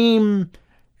extremism.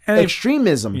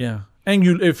 Yeah.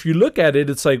 And if you look at it,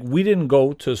 it's like we didn't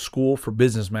go to school for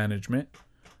business management.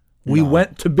 We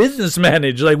went to business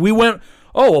manage. Like we went,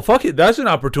 oh, well, fuck it. That's an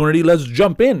opportunity. Let's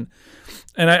jump in.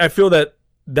 And I feel that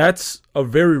that's a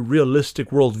very realistic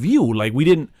worldview. Like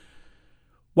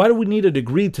why do we need a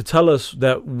degree to tell us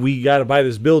that we got to buy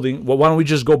this building? Well, why don't we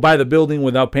just go buy the building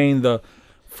without paying the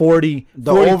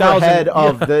overhead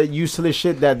of the useless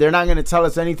shit that they're not going to tell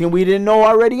us anything we didn't know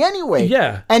already anyway.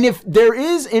 Yeah. And if there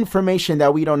is information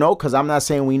that we don't know, because I'm not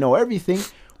saying we know everything,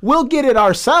 we'll get it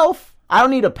ourselves. I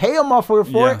don't need to pay a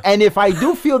motherfucker for it. And if I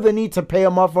do feel the need to pay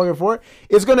a motherfucker for it,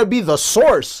 it's going to be the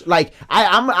source. Like,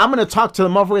 I'm going to talk to the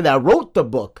motherfucker that wrote the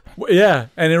book. Yeah.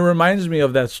 And it reminds me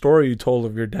of that story you told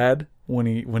of your dad when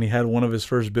he had one of his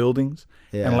first buildings.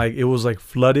 Yeah. And, like, it was, like,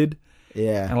 flooded.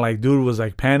 Yeah. And, like, dude was,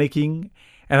 like, panicking.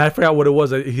 And I forgot what it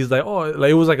was. He's like, oh, like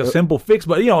it was like a simple fix,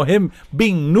 but him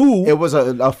being new, it was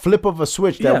a flip of a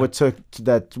switch that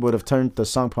would have turned the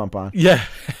sump pump on. Yeah,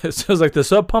 so it was like the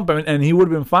sub pump, and he would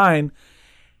have been fine.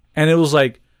 And it was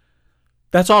like,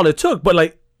 that's all it took. But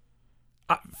like,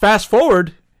 fast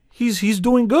forward, he's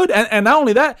doing good, and not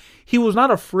only that, he was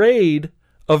not afraid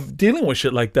of dealing with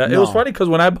shit like that. No. It was funny because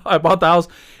when I bought the house,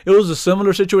 it was a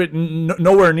similar situation,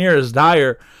 nowhere near as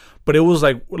dire, but it was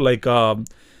like.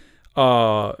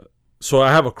 So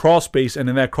I have a crawl space, and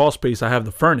in that crawl space I have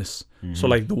the furnace. Mm-hmm. So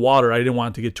like the water, I didn't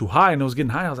want it to get too high, and it was getting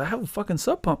high. I was like, I have a fucking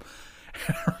sub pump.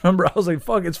 And I remember I was like,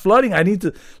 fuck, it's flooding. I need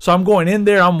to. So I'm going in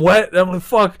there. I'm wet. I'm like,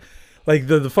 fuck, like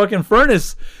the fucking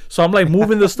furnace. So I'm like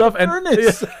moving the stuff, and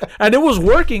and it was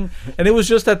working. And it was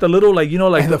just at the little like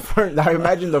like and I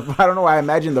imagine I don't know why I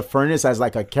imagine the furnace as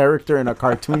like a character in a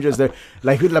cartoon, just there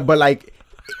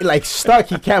like stuck.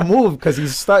 He can't move because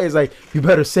he's stuck. He's like, you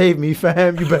better save me,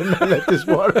 fam. You better not let this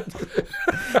water.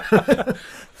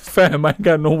 Fam, I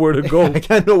got nowhere to go. I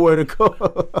got nowhere to go.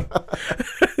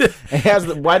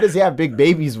 Why does he have Big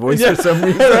Baby's voice for some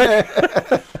reason? Right?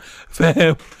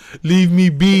 Fam, leave me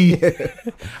be.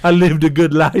 I lived a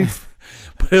good life.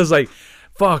 But it was like,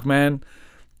 fuck, man.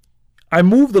 I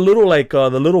moved the little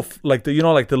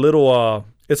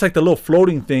it's like the little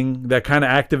floating thing that kind of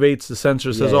activates the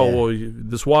sensor. Says, oh, well,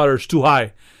 this water is too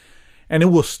high. And it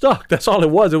was stuck. That's all it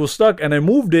was. It was stuck. And I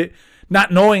moved it,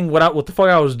 not knowing what the fuck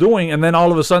I was doing. And then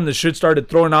all of a sudden, the shit started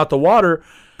throwing out the water.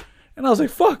 And I was like,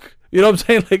 fuck. You know what I'm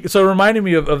saying? Like, so it reminded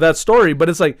me of that story. But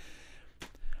it's like,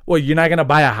 well, you're not going to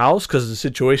buy a house because a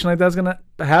situation like that's going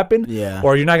to happen? Yeah.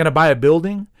 Or you're not going to buy a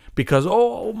building because,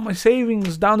 oh, my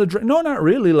savings down the drain. No, not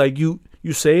really. Like, you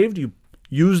saved, you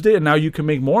used it, and now you can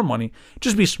make more money.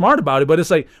 Just be smart about it. But it's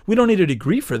like, we don't need a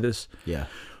degree for this. Yeah.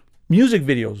 Music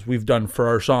videos we've done for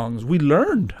our songs, we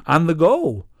learned on the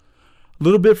go. A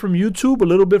little bit from YouTube, a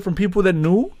little bit from people that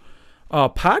knew.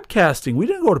 Podcasting, we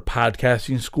didn't go to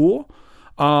podcasting school.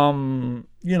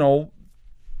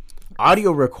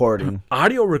 audio recording.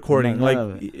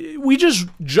 We just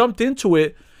jumped into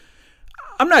it.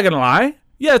 I'm not gonna lie.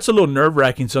 Yeah, it's a little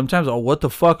nerve-wracking sometimes. Oh, what the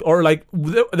fuck? Or like,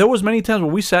 there was many times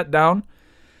where we sat down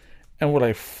and we're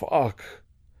like, fuck.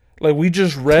 Like, we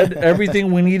just read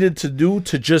everything we needed to do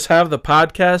to just have the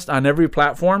podcast on every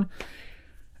platform.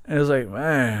 And it was like,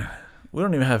 man, we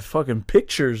don't even have fucking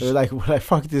pictures. They're like, well,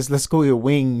 fuck this. Let's go get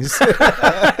wings.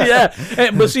 Yeah.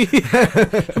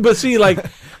 But see, like,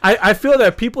 I feel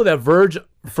that people that verge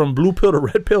from blue pill to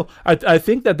red pill, I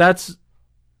think that's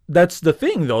the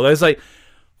thing, though. That's like,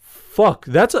 fuck,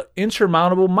 that's an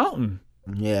insurmountable mountain.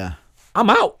 Yeah. I'm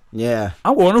out. Yeah.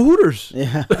 I'm going to Hooters.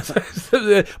 Yeah.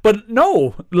 But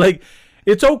no, like,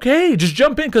 it's okay. Just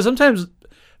jump in, because sometimes,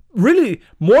 really,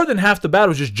 more than half the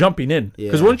battle is just jumping in.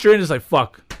 Because once you're in, it's like,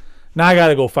 fuck, now I got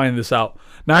to go find this out.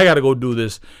 Now I got to go do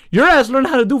this. Your ass learned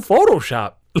how to do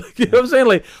Photoshop. Like, you know what I'm saying?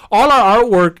 Like, all our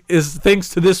artwork is thanks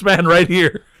to this man right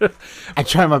here. I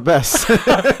try my best.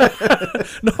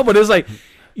 No, but it's like,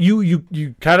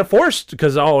 you kind of forced,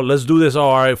 because, oh, let's do this. Oh,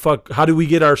 all right, fuck, how do we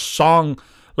get our song?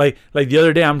 Like the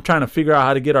other day, I'm trying to figure out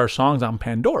how to get our songs on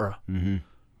Pandora. Mm-hmm.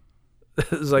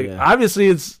 It's like, obviously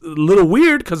it's a little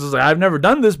weird, because it's like, I've never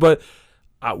done this, but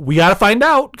we got to find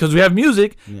out, because we have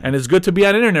music, and it's good to be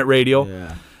on internet radio.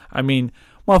 Yeah. I mean,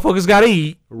 motherfuckers got to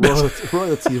eat.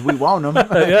 Royalties, we want them.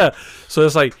 Yeah. So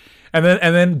it's like, and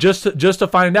then just to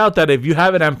find out that if you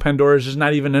have it on Pandora, it's just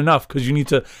not even enough, because you need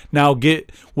to now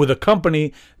get with a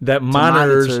company that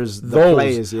monitors those.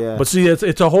 Plays, yeah. But see,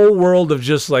 it's a whole world of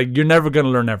just like, you're never gonna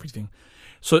learn everything.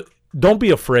 So don't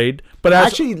be afraid. But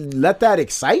actually, let that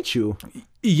excite you.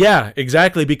 Yeah,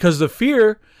 exactly. Because the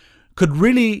fear could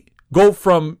really go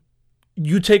from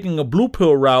you taking a blue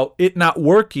pill route, it not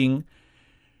working,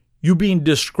 you being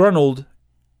disgruntled,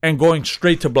 and going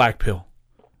straight to black pill,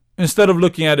 instead of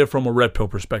looking at it from a red pill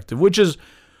perspective, which is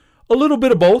a little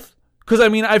bit of both. Because, I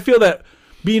mean, I feel that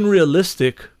being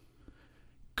realistic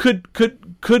could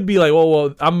be like, oh,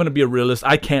 well, I'm going to be a realist.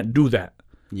 I can't do that.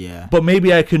 Yeah. But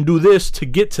maybe I can do this to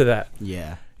get to that.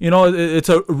 Yeah. You know, it's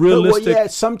a realistic... Well, yeah,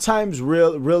 sometimes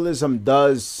realism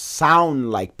does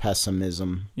sound like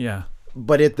pessimism. Yeah.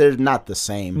 But they're not the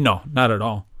same. No, not at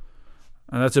all.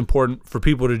 And that's important for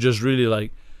people to just really,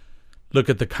 like, look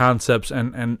at the concepts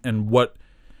and what...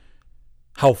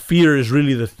 how fear is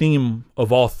really the theme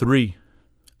of all three.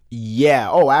 Yeah.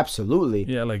 Oh, absolutely.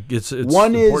 Yeah, like it's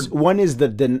one is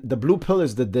the blue pill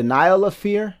is the denial of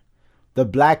fear, the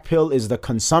black pill is the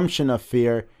consumption of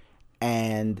fear,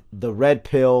 and the red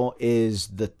pill is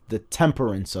the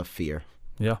temperance of fear.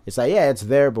 Yeah. It's like, yeah, it's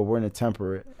there, but we're gonna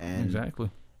temper it. And exactly.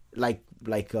 Like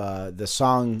the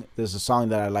song. There's a song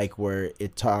that I like where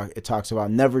it talks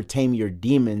about never tame your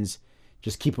demons,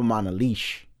 just keep them on a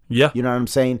leash. Yeah. You know what I'm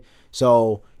saying?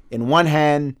 So, in one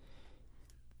hand,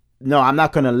 no, I'm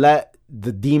not gonna let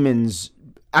the demons.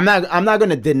 I'm not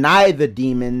gonna deny the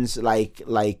demons. Like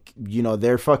you know,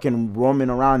 they're fucking roaming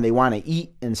around. They want to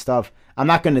eat and stuff. I'm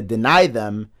not gonna deny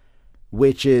them,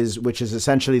 which is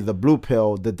essentially the blue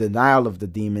pill, the denial of the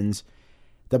demons.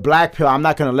 The black pill, I'm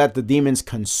not gonna let the demons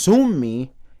consume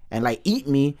me and like eat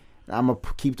me. I'm gonna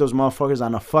keep those motherfuckers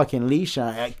on a fucking leash.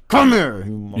 And like, come here,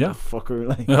 you motherfucker.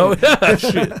 Like, oh yeah,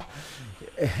 shit.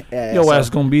 Your ass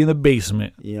gonna be in the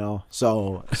basement. You know,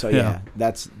 so yeah,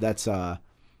 that's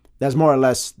more or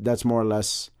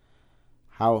less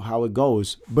how it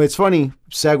goes. But it's funny,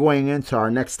 segueing into our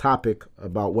next topic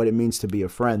about what it means to be a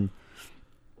friend.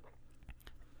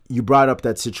 You brought up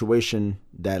that situation,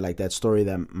 that story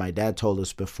that my dad told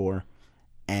us before,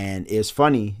 and it's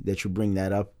funny that you bring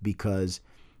that up because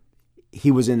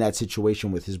he was in that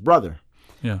situation with his brother.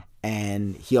 Yeah,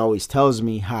 and he always tells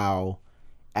me how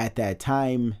at that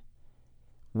time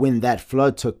when that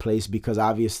flood took place, because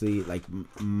obviously like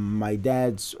my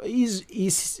dad's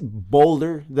he's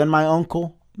bolder than my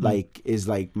uncle. My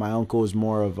uncle is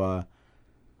more of a,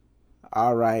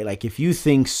 all right, like if you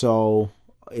think so,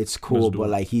 it's cool, but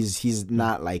like he's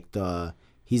not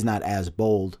he's not as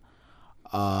bold.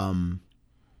 When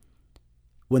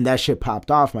that shit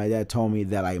popped off, my dad told me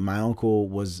that like my uncle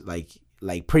was like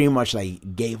pretty much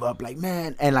like gave up, like,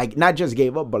 man, and like not just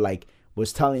gave up, but like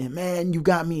was telling him, man, you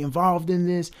got me involved in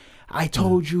this. I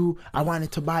told you I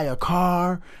wanted to buy a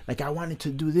car. Like, I wanted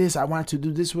to do this. I wanted to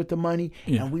do this with the money.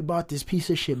 Yeah. And we bought this piece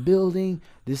of shit building,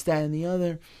 this, that, and the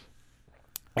other.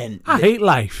 And I hate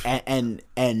life. And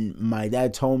my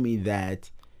dad told me that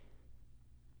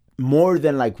more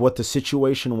than like what the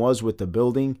situation was with the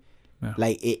building,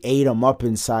 like it ate him up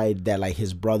inside that like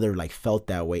his brother like felt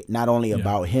that way, not only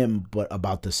about him but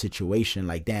about the situation.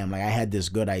 Like, damn, like I had this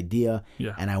good idea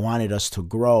and I wanted us to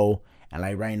grow, and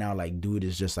like right now, like dude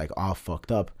is just like all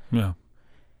fucked up. Yeah,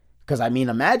 Because I mean,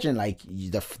 imagine like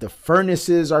the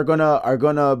furnaces are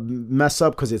gonna mess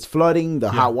up because it's flooding, the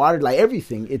hot water, like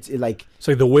everything. It's like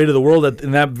the weight of the world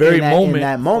in that moment. In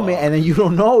that moment, and then you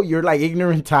don't know. You're like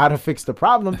ignorant to how to fix the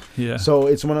problem. Yeah. So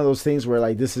it's one of those things where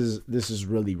like this is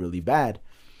really, really bad.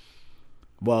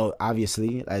 Well,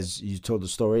 obviously, as you told the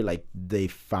story, like they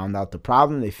found out the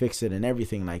problem, they fixed it, and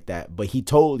everything like that. But he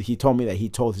told me that he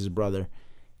told his brother,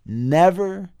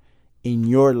 never in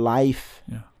your life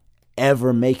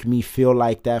ever make me feel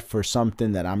like that for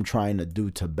something that I'm trying to do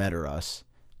to better us.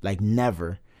 Like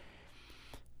never.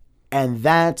 And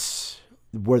that's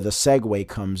where the segue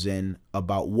comes in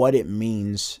about what it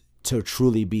means to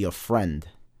truly be a friend.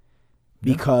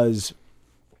 Because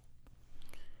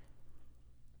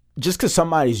just because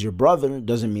somebody's your brother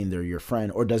doesn't mean they're your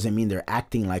friend, or doesn't mean they're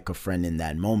acting like a friend in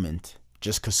that moment.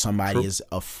 Just because somebody is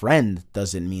a friend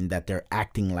doesn't mean that they're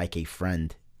acting like a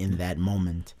friend in that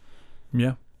moment.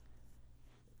 Yeah.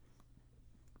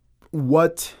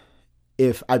 What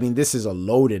if, I mean, this is a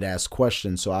loaded ass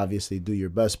question, so obviously do your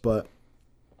best, but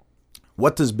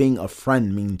what does being a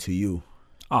friend mean to you?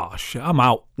 Oh shit, I'm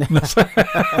out.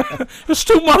 It's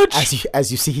too much.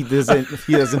 As you see, he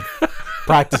doesn't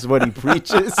practice what he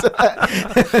preaches.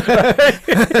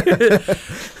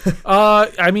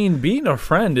 I mean, being a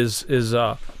friend is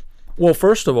well,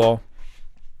 first of all,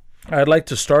 I'd like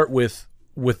to start with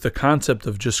the concept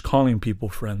of just calling people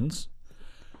friends.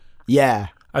 Yeah.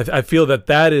 I feel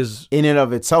that is in and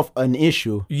of itself an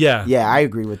issue. Yeah. Yeah, I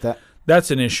agree with that.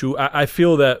 That's an issue. I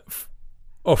feel that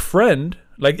a friend,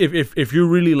 like if you're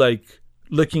really like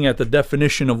looking at the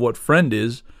definition of what friend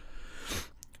is,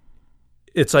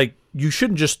 it's like you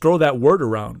shouldn't just throw that word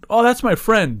around. Oh, that's my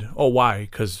friend. Oh, why?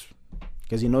 Because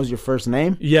he knows your first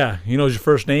name? Yeah, he knows your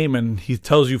first name and he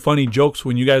tells you funny jokes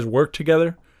when you guys work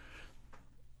together.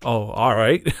 Oh, all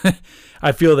right.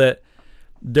 I feel that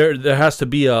there has to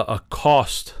be a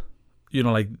cost, you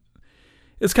know, like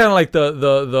it's kind of like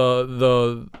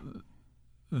the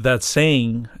that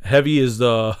saying, heavy is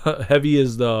the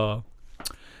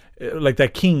like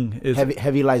that king is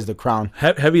heavy lies the crown.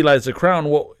 Heavy lies the crown.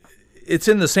 Well, it's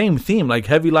in the same theme, like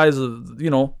heavy lies,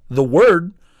 you know, the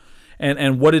word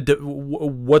and what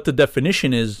the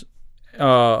definition is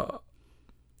to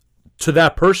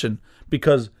that person,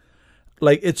 because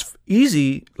like it's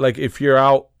easy, like if you're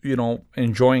out, you know,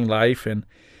 enjoying life and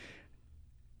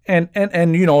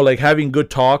you know, like having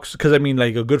good talks, because I mean,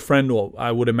 like a good friend, well,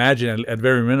 I would imagine at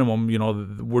very minimum, you know,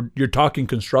 you're talking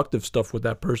constructive stuff with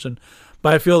that person.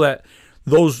 But I feel that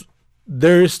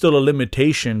there is still a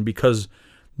limitation, because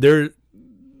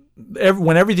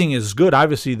when everything is good,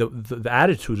 obviously the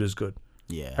attitude is good.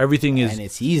 Yeah, everything is, and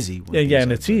it's easy.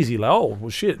 And it's easy. Like, oh well,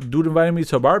 shit, dude invited me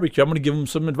to a barbecue, I'm gonna give him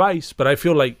some advice. But I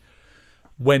feel like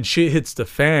when shit hits the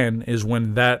fan is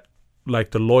when that, like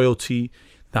the loyalty,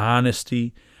 the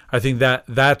honesty, I think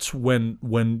that's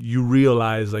when you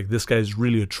realize like this guy is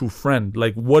really a true friend.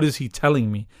 Like, what is he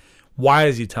telling me? Why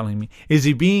is he telling me? Is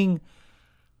he being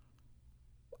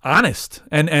honest?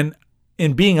 And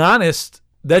in being honest,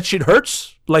 that shit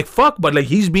hurts like fuck, but like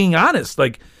he's being honest,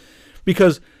 like,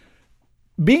 because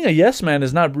being a yes man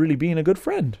is not really being a good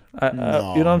friend.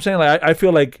 No. You know what I'm saying? Like I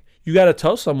feel like you got to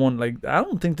tell someone, like, I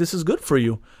don't think this is good for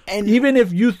you. And even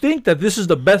if you think that this is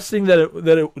the best thing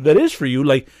that is for you,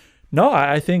 like, no,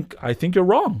 I think you're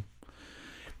wrong.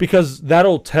 Because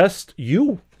that'll test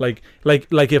you. Like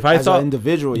if I thought, as an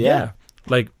individual, yeah.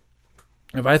 Like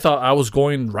if I thought I was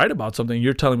going right about something,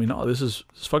 you're telling me, no, this is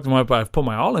fucked me up. I've put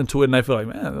my all into it, and I feel like,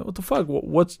 man, what the fuck?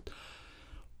 Why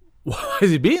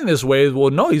is he being this way? Well,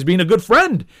 no, he's being a good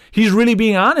friend. He's really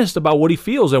being honest about what he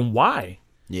feels and why.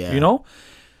 Yeah. You know?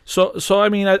 So I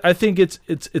mean, I think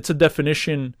it's a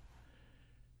definition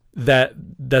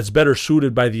that's better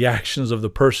suited by the actions of the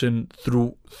person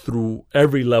through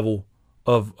every level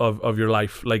of your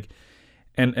life, like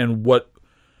and what,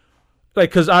 like,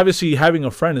 because obviously having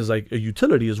a friend is like a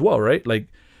utility as well, right? Like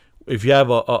if you have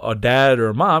a dad or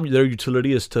a mom, their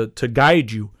utility is to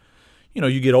guide you. You know,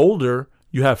 you get older,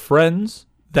 you have friends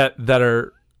that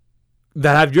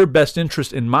have your best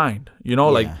interest in mind. You know,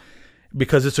 like,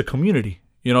 because it's a community.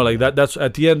 You know, like that's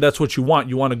at the end, that's what you want.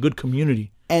 You want a good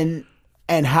community. And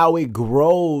how it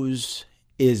grows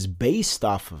is based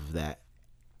off of that.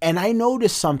 And I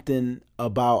noticed something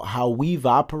about how we've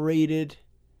operated,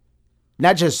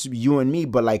 not just you and me,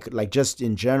 but like just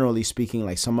in generally speaking,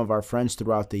 like some of our friends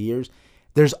throughout the years,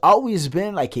 there's always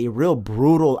been like a real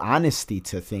brutal honesty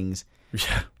to things.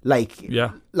 Yeah.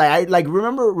 I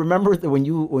remember when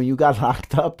you got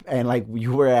locked up and like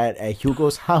you were at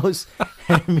Hugo's house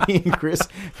and me and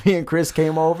Chris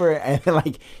came over, and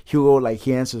like Hugo, like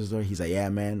he answers the door, he's like, yeah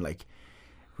man, like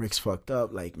Rick's fucked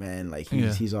up. Like, man, like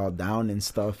he's all down and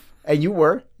stuff. And you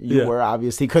were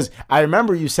obviously, because I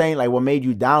remember you saying like what made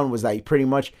you down was like pretty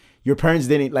much your parents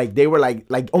didn't like, they were like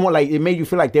almost like it made you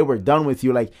feel like they were done with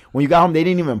you. Like when you got home, they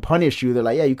didn't even punish you. They're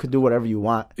like, yeah, you could do whatever you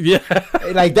want. Yeah.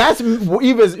 Like that's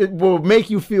even, it will make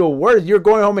you feel worse. You're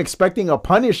going home expecting a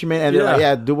punishment and they're like,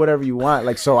 yeah, do whatever you want.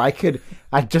 Like, so I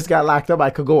just got locked up. I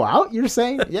could go out. You're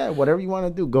saying, yeah, whatever you want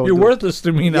to do, go. You're worthless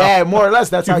to me now. Yeah, more or less.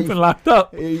 That's how you've been locked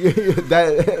up.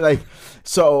 That like,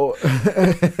 so.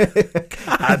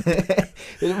 God.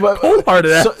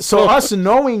 Cold-hearted. So us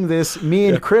knowing this, me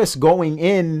and Chris going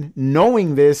in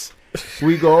knowing this,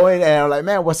 we go in and I'm like,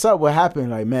 man, what's up? What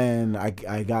happened? Like, man,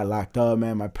 I got locked up,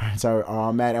 man. My parents are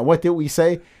all mad. And what did we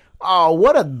say? Oh,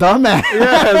 what a dumbass.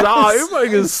 Yes, oh, you're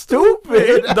fucking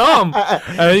stupid. Dumb.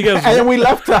 And then we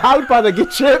left the house to get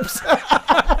chips.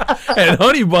 And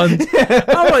honey buns.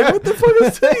 I'm like, what the fuck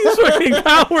is these fucking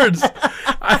cowards?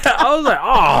 I was like,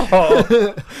 oh,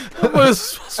 that was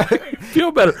supposed to make me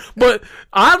feel better. But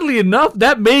oddly enough,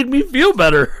 that made me feel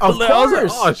better. Of course. I was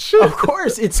like, oh, shit. Of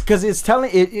course. It's because it's telling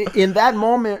it in that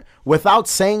moment without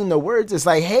saying the words. It's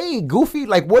like, hey, Goofy,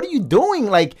 like, what are you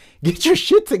doing? Like, get your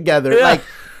shit together. Yeah. Like,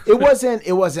 it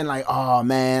wasn't like, oh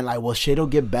man, like, well, shit'll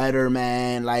get better,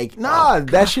 man. Like, nah,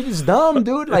 that shit is dumb,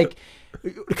 dude. Like,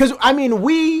 because I mean,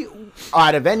 we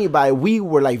out of anybody, we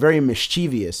were like very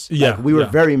mischievous. Yeah, like, we were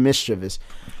very mischievous.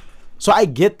 So I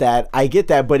get that,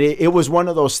 but it was one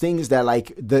of those things that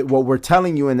like what we're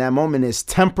telling you in that moment is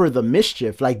temper the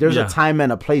mischief. Like, there's a time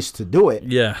and a place to do it.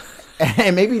 Yeah.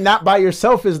 And maybe not by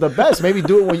yourself is the best. Maybe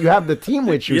do it when you have the team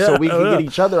with you, so we can get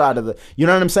each other out of the. You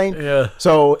know what I'm saying? Yeah.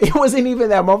 So it wasn't even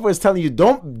that motherfucker was telling you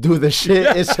don't do the shit.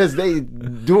 Yeah. It's just they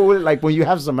do it like when you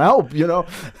have some help. You know.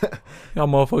 Y'all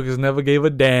motherfuckers never gave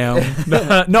a damn.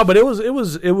 No, but it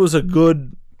was a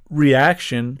good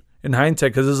reaction in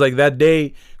hindsight, because it's like that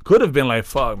day could have been like,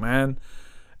 fuck, man,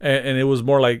 and it was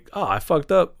more like, oh, I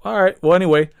fucked up. All right. Well,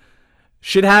 anyway,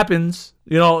 shit happens.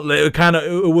 You know,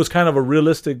 it was kind of a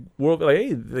realistic world. Like,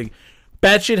 hey, like,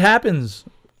 bad shit happens.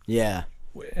 Yeah.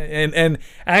 And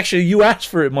actually, you asked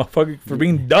for it, motherfucker, for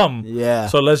being dumb. Yeah.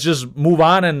 So let's just move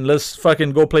on and let's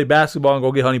fucking go play basketball and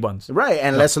go get honey buns. Right,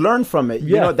 and let's learn from it.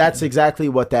 You know, that's exactly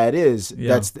what that is.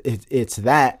 Yeah. It's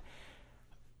that.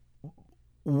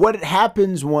 What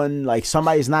happens when like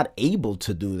somebody's not able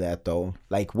to do that though?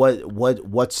 Like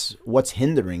what's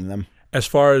hindering them? As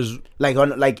far as like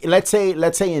let's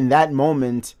say in that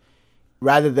moment,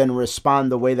 rather than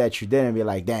respond the way that you did and be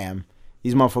like, damn,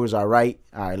 these motherfuckers are right.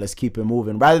 All right, let's keep it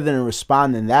moving. Rather than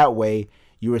responding that way,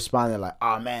 you responded like,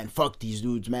 oh man, fuck these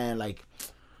dudes, man. Like,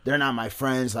 they're not my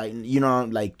friends. Like, you know,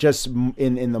 like just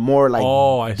in the more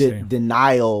like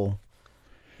denial.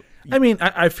 I mean,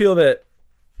 I feel that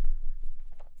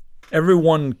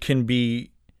everyone can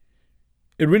be.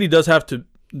 It really does have to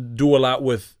do a lot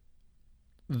with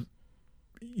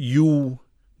you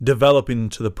developing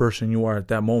into the person you are at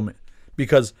that moment,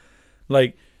 because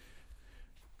like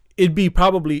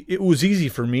it was easy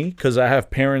for me because I have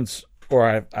parents,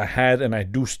 or I had and I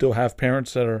do still have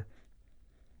parents that are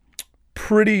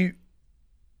pretty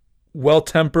well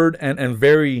tempered and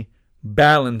very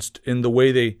balanced in the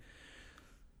way they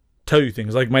tell you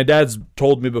things. Like my dad's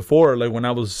told me before, like when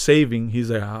I was saving, he's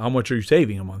like, how much are you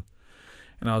saving a month?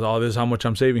 And I was like, oh, this is how much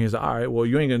I'm saving. He's like, all right, well,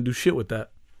 you ain't gonna do shit with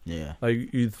that. Yeah.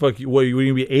 Like, you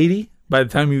gonna be 80 by the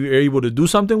time you're able to do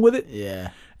something with it?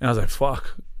 Yeah. And I was like,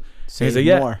 fuck. Save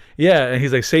like, more. Yeah. And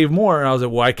he's like, save more. And I was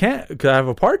like, well, I can't because I have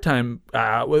a part-time.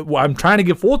 Well, I'm trying to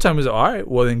get full-time. He's like, all right,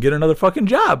 well, then get another fucking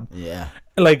job. Yeah.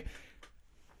 And like,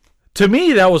 to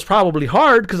me, that was probably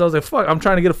hard because I was like, fuck, I'm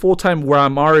trying to get a full-time where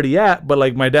I'm already at. But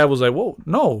like, my dad was like, whoa,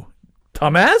 no,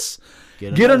 dumbass.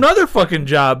 Get another fucking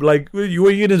job. Like,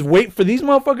 you just wait for these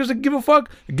motherfuckers to give a fuck?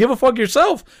 Give a fuck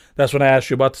yourself. That's when I asked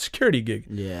you about the security gig.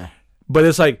 Yeah. But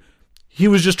it's like, he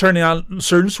was just turning on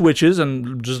certain switches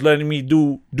and just letting me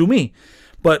do me.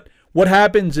 But what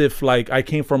happens if, like, I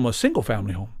came from a single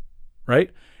family home,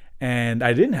 right? And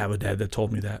I didn't have a dad that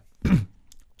told me that.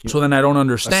 So then I don't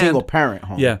understand. A single parent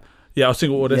home. Yeah. Yeah, a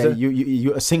single. What is it?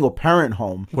 You a single parent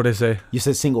home. What did I say? You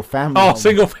said single family. Oh, home.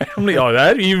 Single family. Oh,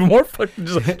 that even more fucking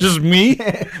just me.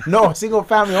 No, single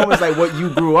family home is like what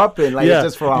you grew up in. Like it's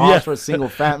just for a house for a single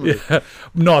family. Yeah.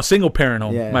 No, a single parent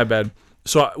home. Yeah. My bad.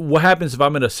 So what happens if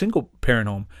I'm in a single parent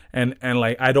home and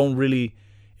like I don't really,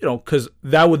 because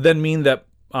that would then mean that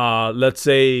let's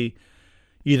say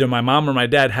either my mom or my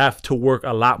dad have to work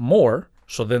a lot more.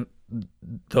 So then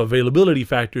the availability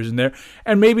factors in there,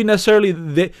 and maybe necessarily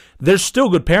they're still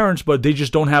good parents, but they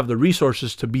just don't have the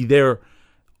resources to be there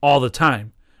all the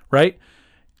time, right?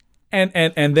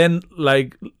 And then,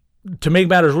 like, to make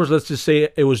matters worse, let's just say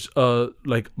it was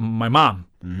like my mom,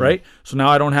 right? So now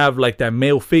I don't have like that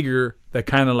male figure that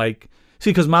kind of like, see,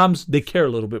 because moms, they care a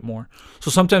little bit more.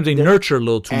 So sometimes they nurture a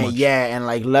little too much. Yeah, and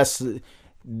like less,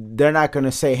 they're not going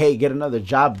to say, hey, get another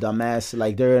job, dumbass.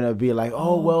 Like they're going to be like,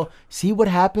 oh, well, see what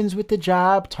happens with the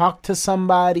job. Talk to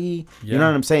somebody. Yeah. You know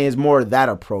what I'm saying? It's more that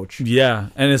approach. Yeah.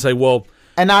 And it's like, well.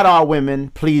 And not all women,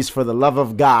 please, for the love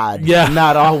of God. Yeah.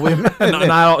 Not all women. Not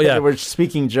all, yeah. We're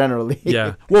speaking generally.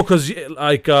 Yeah. Well, because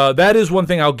like that is one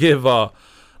thing I'll give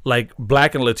like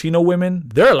black and Latino women.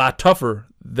 They're a lot tougher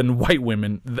than white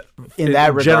women. In that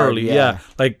regard, generally, yeah.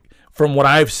 Like from what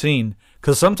I've seen.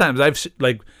 Because sometimes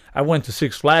I went to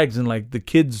Six Flags and like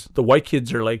the white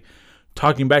kids are like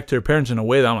talking back to their parents in a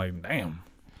way that I'm like, damn.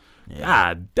 Yeah.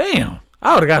 God damn.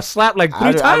 I would have got slapped like 3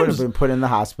 times. I would have been put in the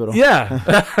hospital.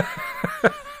 Yeah.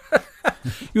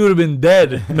 You would have been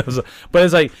dead. But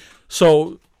it's like,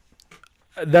 so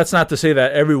that's not to say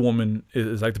that every woman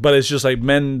is like, but it's just like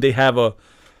men, they have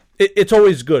it's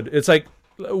always good. It's like,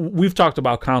 we've talked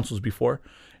about counsels before.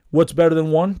 What's better than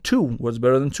 1? 2. What's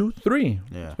better than 2? 3.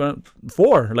 Yeah.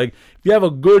 4. Like, if you have a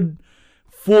good,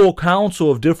 full counsel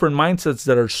of different mindsets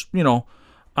that are, you know,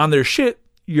 on their shit,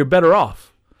 you're better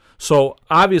off. So,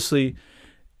 obviously,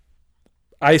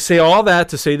 I say all that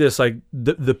to say this, like,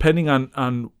 depending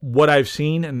on what I've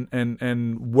seen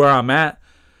and where I'm at,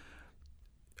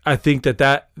 I think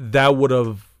that would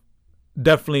have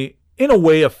definitely, in a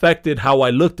way, affected how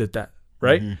I looked at that,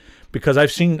 right? Mm-hmm. Because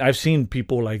I've seen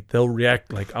people like they'll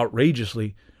react like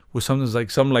outrageously with something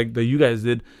like that you guys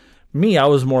did. Me, I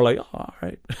was more like, oh, all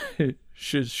right,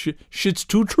 shit's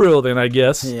too trill then, I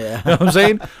guess. Yeah. You know what I'm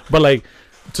saying? But like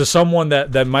to someone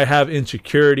that might have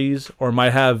insecurities or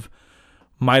might have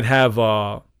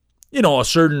you know, a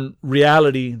certain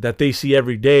reality that they see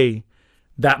every day,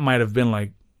 that might have been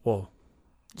like, whoa,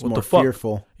 it's what more the fuck?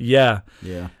 Fearful. Yeah.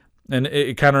 Yeah. And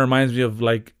it kind of reminds me of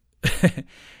like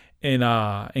in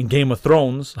Game of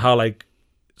Thrones, how like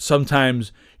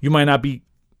sometimes you might not be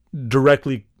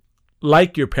directly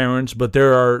like your parents, but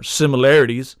there are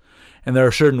similarities and there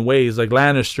are certain ways. Like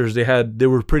Lannisters, they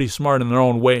were pretty smart in their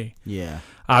own way. Yeah.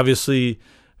 Obviously,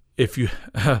 if you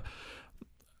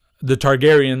the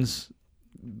Targaryens,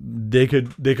 they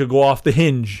could go off the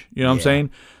hinge. You know what I'm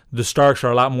saying? The Starks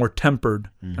are a lot more tempered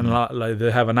and a lot like they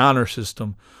have an honor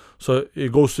system. So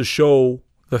it goes to show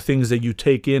the things that you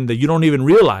take in that you don't even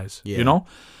realize, you know?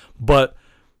 But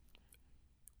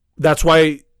that's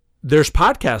why there's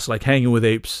podcasts like Hanging with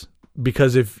Apes.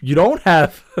 Because if you don't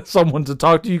have someone to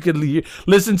talk to, you can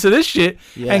listen to this shit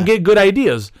and get good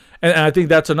ideas. And I think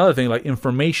that's another thing, like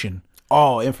information.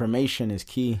 Oh, information is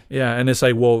key. Yeah, and it's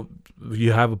like, well,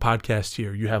 you have a podcast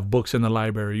here. You have books in the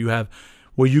library. You have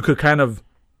where you could kind of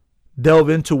delve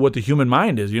into what the human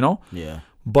mind is, you know? Yeah.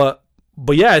 But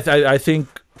yeah, I think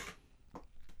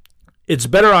it's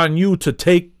better on you to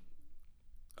take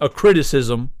a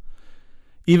criticism,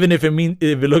 even if it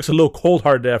looks a little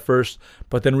cold-hearted at first,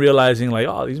 but then realizing like,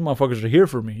 oh, these motherfuckers are here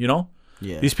for me, you know?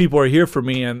 Yeah. These people are here for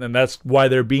me, and that's why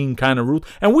they're being kind of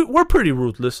ruthless. And we're pretty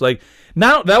ruthless. Like,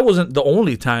 now, that wasn't the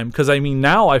only time, because, I mean,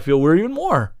 now I feel we're even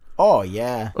more. Oh,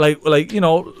 yeah. Like you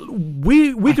know,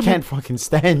 we can't fucking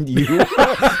stand you.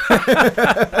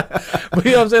 But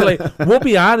you know what I'm saying? Like, we'll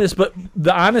be honest, but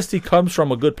the honesty comes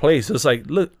from a good place. It's like,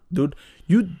 look, dude,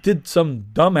 you did some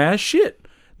dumbass shit.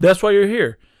 That's why you're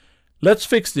here. Let's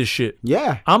fix this shit.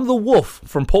 Yeah. I'm the wolf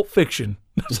from Pulp Fiction.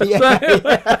 It's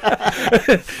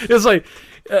like,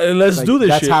 let's do this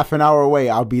that's shit. That's half an hour away.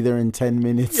 I'll be there in 10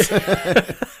 minutes.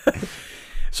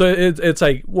 So it's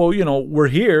like, well, you know, we're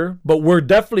here, but we're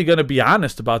definitely going to be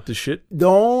honest about this shit. The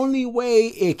only way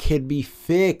it could be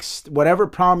fixed, whatever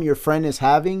problem your friend is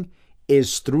having,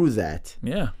 is through that.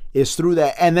 Yeah. Is through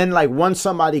that. And then, like, once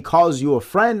somebody calls you a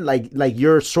friend, like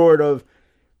you're sort of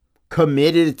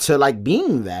committed to, like,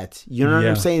 being that. You know what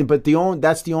I'm saying? But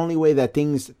that's the only way that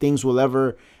things will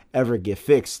ever get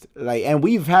fixed. Like, and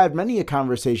we've had many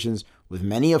conversations with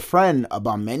many a friend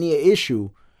about many a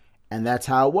issue, and that's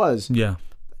how it was. Yeah.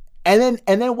 And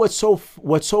then what's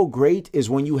so great is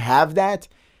when you have that,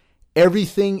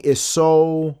 everything is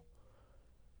so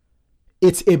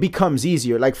it becomes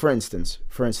easier. Like for instance,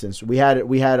 we had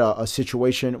a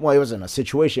situation. Well, it wasn't a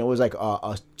situation. It was like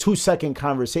a 2-second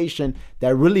conversation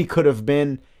that really could have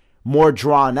been more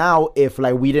drawn out if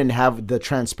like we didn't have the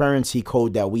transparency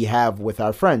code that we have with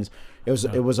our friends. It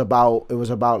was about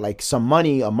like a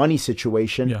money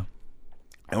situation. Yeah.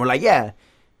 And we're like, yeah,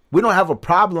 we don't have a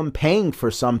problem paying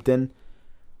for something,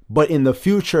 but in the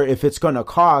future, if it's going to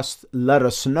cost, let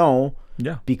us know.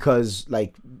 Yeah. Because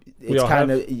like it's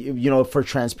kind of, you know, for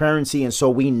transparency. And so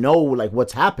we know like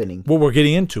what's happening. What we're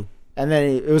getting into. And then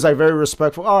it was like very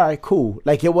respectful. All right, cool.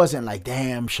 Like it wasn't like,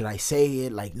 damn, should I say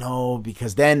it? Like, no,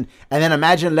 because then, and then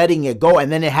imagine letting it go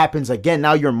and then it happens again.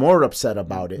 Now you're more upset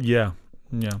about it. Yeah.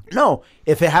 Yeah. No,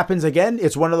 if it happens again,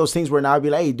 it's one of those things where now I'd be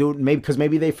like, hey, dude, maybe because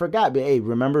maybe they forgot. But hey,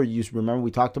 remember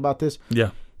we talked about this? Yeah.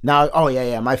 Now, oh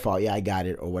yeah, my fault. Yeah, I got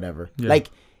it or whatever. Yeah.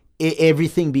 Like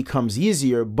everything becomes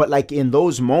easier. But like in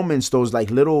those moments, those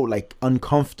like little like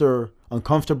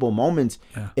uncomfortable moments,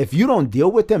 if you don't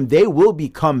deal with them, they will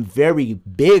become very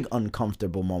big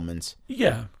uncomfortable moments.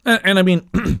 Yeah. And I mean,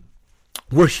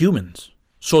 we're humans.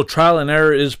 So trial and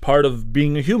error is part of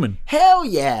being a human. Hell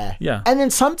yeah. Yeah. And then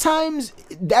sometimes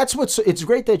it's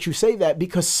great that you say that,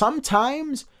 because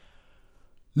sometimes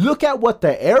look at what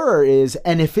the error is.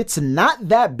 And if it's not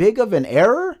that big of an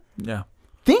error, yeah,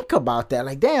 think about that.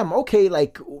 Like, damn, okay,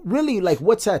 like really, like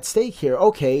what's at stake here?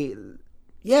 Okay,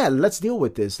 yeah, let's deal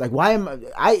with this. Like, why am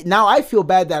I feel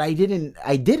bad that I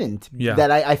didn't, yeah,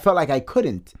 that I felt like I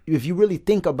couldn't. If you really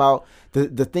think about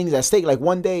the things at stake, like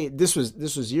one day, this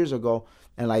was years ago,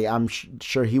 and like I'm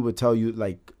sure he would tell you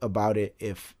like about it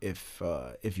if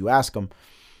you ask him.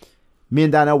 Me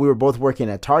and Donnell, we were both working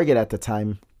at Target at the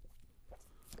time,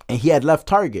 and he had left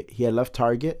Target.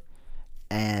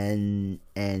 And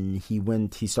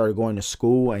he started going to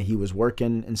school, and he was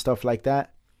working and stuff like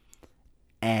that.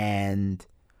 And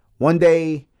one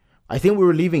day, I think we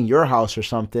were leaving your house or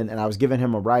something, and I was giving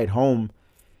him a ride home,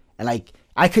 and like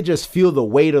I could just feel the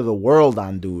weight of the world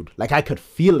on dude. Like I could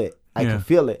feel it. I could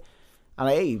feel it. I'm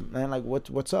like, hey man, like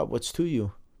what's up? What's to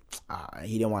you?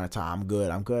 He didn't want to talk. I'm good.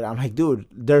 I'm like, dude,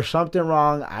 there's something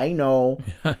wrong. I know.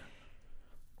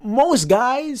 Most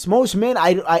men,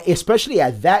 I especially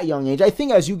at that young age, I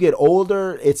think as you get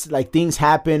older, it's like things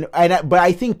happen. But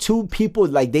I think too, people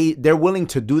like they're willing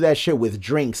to do that shit with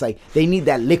drinks. Like they need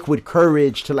that liquid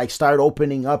courage to like start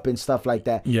opening up and stuff like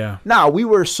that. Yeah. Now we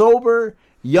were sober,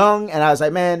 young, and I was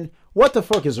like, man, what the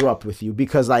fuck is up with you?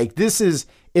 Because like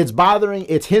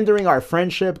it's hindering our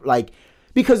friendship. Like,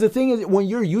 because the thing is, when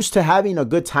you're used to having a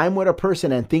good time with a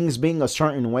person and things being a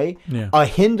certain way, a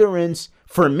hindrance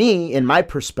for me, in my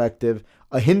perspective,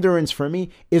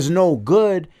 is no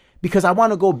good, because I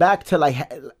want to go back to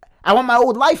I want my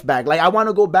old life back. Like I want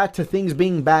to go back to things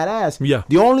being badass. Yeah.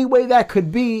 The only way that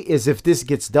could be is if this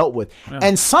gets dealt with. Yeah.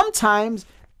 And sometimes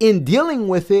in dealing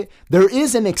with it, there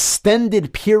is an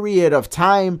extended period of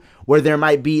time where there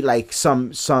might be like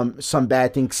some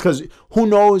bad things, because who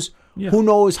knows. Yeah. Who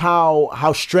knows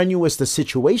how strenuous the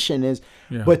situation is.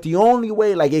 Yeah. But the only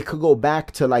way like it could go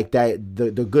back to like that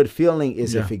the good feeling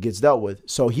is if it gets dealt with.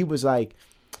 So he's like,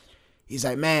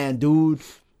 man, dude,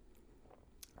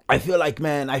 I feel like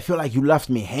you left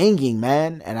me hanging,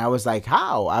 man. And I was like,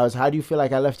 how do you feel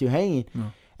like I left you hanging?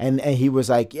 And he was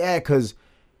like, yeah, because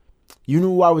you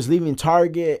knew I was leaving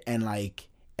Target, and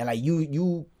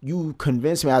you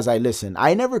convinced me. I was like, listen,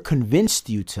 I never convinced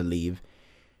you to leave.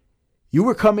 You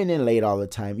were coming in late all the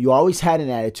time. You always had an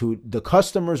attitude. The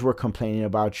customers were complaining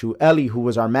about you. Ellie, who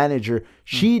was our manager,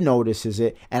 she notices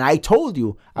it. And I told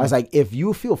you, I was like, if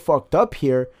you feel fucked up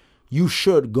here, you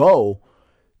should go.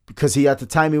 Because at the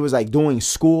time he was like doing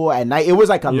school at night. It was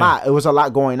like a lot. It was a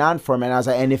lot going on for him. And I was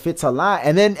like, and if it's a lot,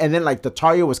 and then like the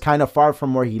Target was kind of far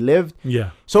from where he lived. Yeah.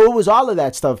 So it was all of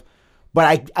that stuff.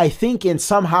 But I think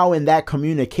somehow in that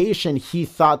communication, he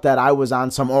thought that I was on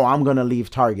some, I'm going to leave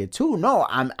Target too. No,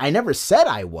 I never said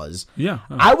I was. Yeah.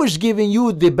 I was giving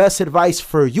you the best advice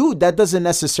for you. That doesn't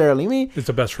necessarily mean it's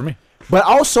the best for me. But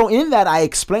also in that, I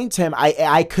explained to him,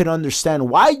 I could understand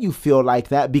why you feel like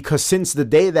that, because since the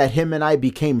day that him and I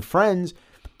became friends,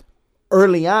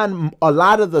 early on, a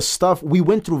lot of the stuff, we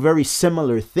went through very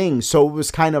similar things. So it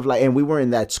was kind of like, and we were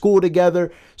in that school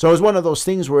together. So it was one of those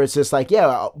things where it's just like,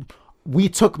 we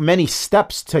took many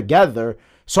steps together.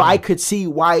 So I could see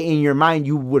why in your mind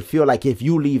you would feel like if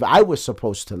you leave, I was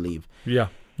supposed to leave. Yeah.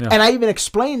 And I even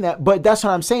explained that. But that's what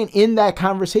I'm saying. In that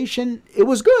conversation, it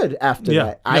was good after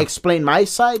that. I explained my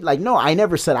side. Like, no, I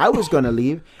never said I was going to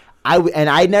leave.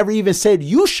 I never even said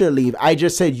you should leave. I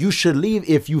just said you should leave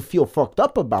if you feel fucked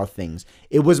up about things.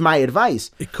 It was my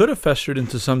advice. It could have festered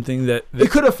into something that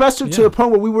it could have festered to the point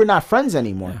where we were not friends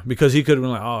anymore. Yeah, because he could have been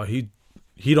like,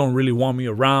 he don't really want me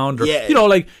around, or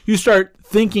like you start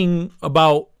thinking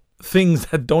about things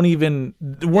that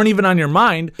weren't even on your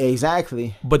mind.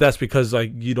 Exactly. But that's because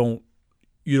like you don't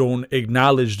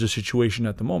acknowledge the situation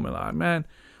at the moment. Like, man.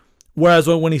 Whereas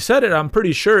when he said it, I'm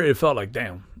pretty sure it felt like,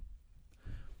 damn,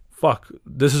 fuck,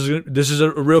 this is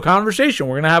a real conversation.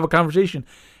 We're gonna have a conversation,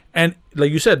 and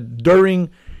like you said, during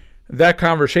that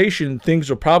conversation, things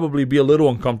will probably be a little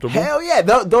uncomfortable. Hell yeah,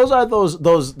 those are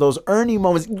those Ernie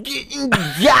moments.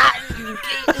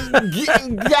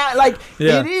 Like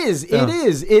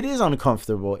it is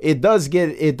uncomfortable. It does,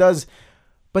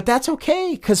 but that's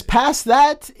okay, because past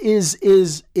that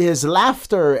is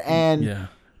laughter and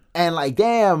like,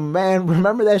 damn, man,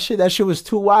 remember that shit? That shit was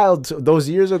too wild those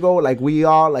years ago. Like, we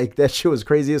all, like, that shit was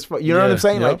crazy as fuck. You know what I'm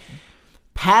saying? Like,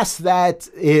 past that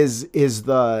is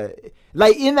the,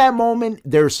 like, in that moment,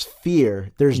 there's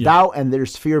fear. There's doubt and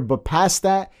there's fear. But past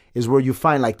that is where you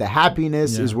find, like, the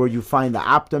happiness, is where you find the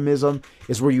optimism,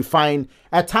 is where you find,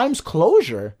 at times,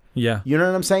 closure. Yeah. You know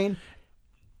what I'm saying?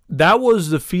 That was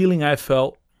the feeling I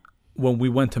felt when we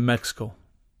went to Mexico.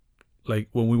 Like,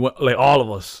 when we went, like, all of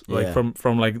us, like,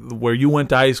 from like where you went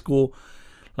to high school,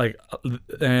 like,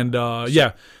 and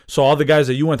so all the guys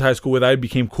that you went to high school with, I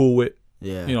became cool with.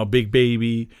 You know, Big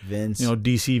Baby, Vince, you know,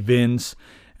 DC Vince,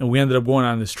 and we ended up going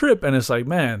on this trip, and it's like,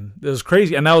 man, this is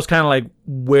crazy. And that was kind of like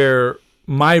where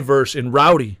my verse in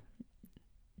Rowdy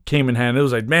came in hand. It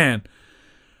was like, man,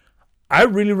 I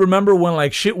really remember when,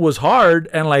 like, shit was hard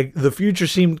and, like, the future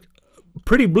seemed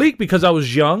pretty bleak because I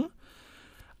was young.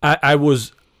 I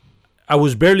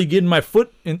was barely getting my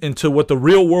foot into what the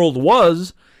real world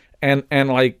was, and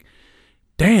like,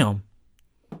 damn,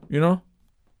 you know,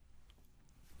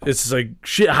 it's like,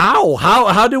 shit. How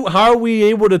are we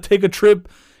able to take a trip,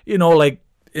 you know, like,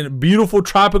 in a beautiful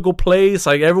tropical place,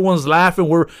 like, everyone's laughing,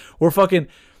 we're fucking,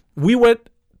 we went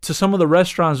to some of the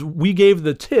restaurants, we gave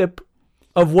the tip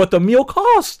of what the meal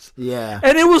cost,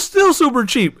 and it was still super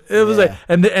cheap. It was like,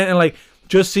 and like,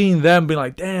 just seeing them being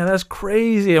like, damn, that's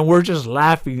crazy, and we're just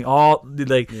laughing all,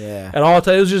 like, at all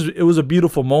times. It was a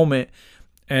beautiful moment,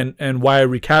 and why I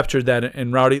recaptured that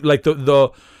in Rowdy, like,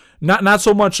 the not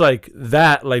so much like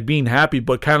that, like, being happy,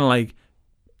 but kind of like,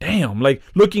 damn, like,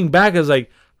 looking back as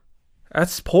like,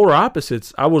 that's polar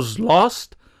opposites. I was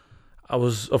lost, I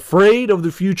was afraid of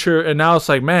the future, and now it's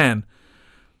like, man,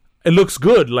 it looks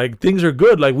good. Like, things are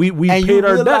good. Like, we paid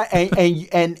our debt.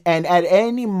 And at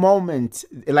any moment,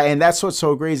 like, and that's what's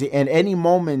so crazy. At any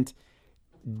moment,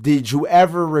 did you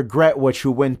ever regret what you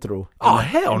went through? Oh,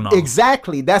 hell no.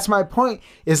 Exactly. That's my point.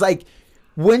 It's like,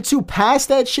 once you pass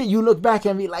that shit, you look back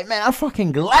and be like, man, I'm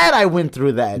fucking glad I went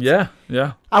through that. Yeah.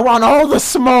 I want all the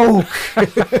smoke.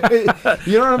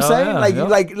 You know what I'm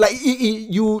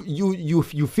saying?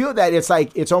 You feel that. It's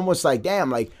like, it's almost like,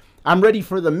 damn, like, I'm ready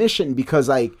for the mission, because,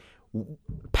 like,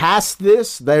 past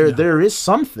this, there is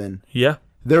something. Yeah.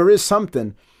 There is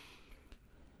something.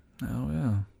 Oh,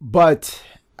 yeah. But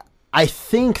I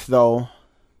think, though,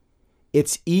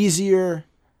 it's easier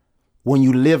when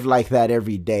you live like that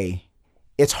every day.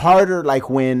 It's harder, like,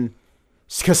 when,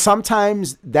 because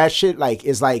sometimes that shit, like,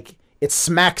 is like, it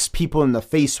smacks people in the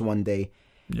face one day.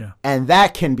 Yeah. And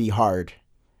that can be hard.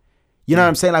 You know what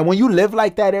I'm saying? Like, when you live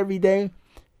like that every day,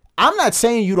 I'm not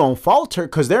saying you don't falter,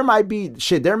 because there may be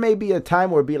a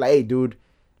time where it'd be like, hey, dude,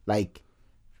 like,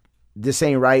 this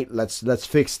ain't right. Let's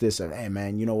fix this. And, hey,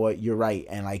 man, you know what? You're right.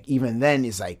 And, like, even then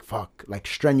it's like, fuck, like,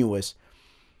 strenuous.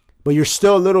 But you're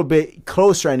still a little bit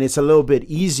closer, and it's a little bit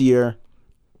easier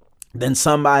than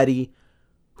somebody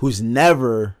who's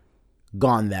never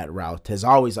gone that route, has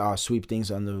always sweep things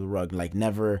under the rug, like,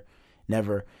 never.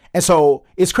 And so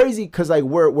it's crazy, because, like,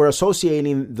 we're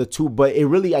associating the two, but it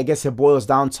really, I guess, it boils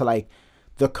down to, like,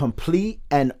 the complete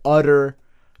and utter,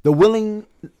 the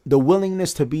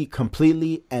willingness to be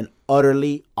completely and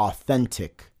utterly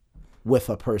authentic with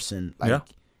a person. Like,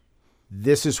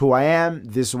 this is who I am.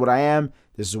 This is what I am.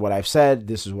 This is what I've said.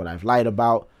 This is what I've lied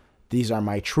about. These are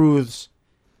my truths.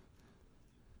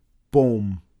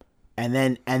 Boom. And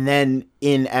then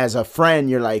in as a friend,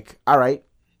 you're like, all right,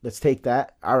 let's take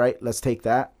that. All right, let's take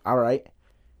that. All right.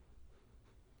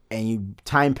 And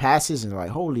time passes, and you're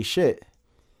like, holy shit.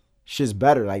 Shit's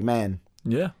better. Like, man.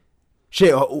 Yeah.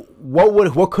 Shit,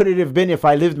 what could it have been if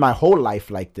I lived my whole life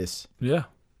like this? Yeah.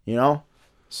 You know?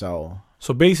 So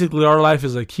basically, our life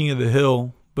is like King of the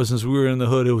Hill, but since we were in the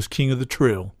hood, it was King of the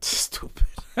Trail. Stupid.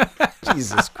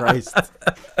 Jesus Christ.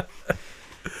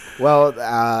 Well,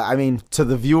 I mean, to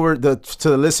the to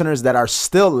the listeners that are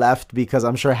still left, because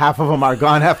I'm sure half of them are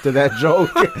gone after that joke.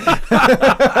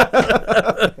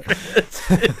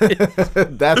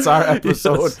 That's our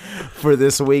episode for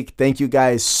this week. Thank you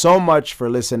guys so much for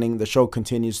listening. The show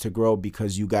continues to grow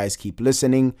because you guys keep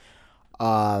listening.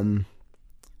 Like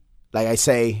I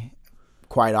say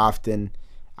quite often,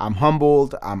 I'm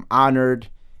humbled. I'm honored.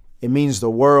 It means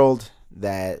the world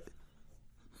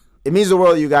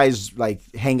you guys,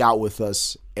 like, hang out with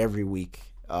us every week.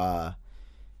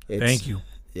 Thank you.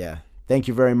 Yeah. Thank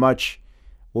you very much.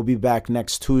 We'll be back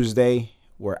next Tuesday.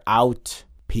 We're out.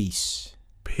 Peace.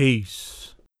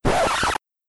 Peace.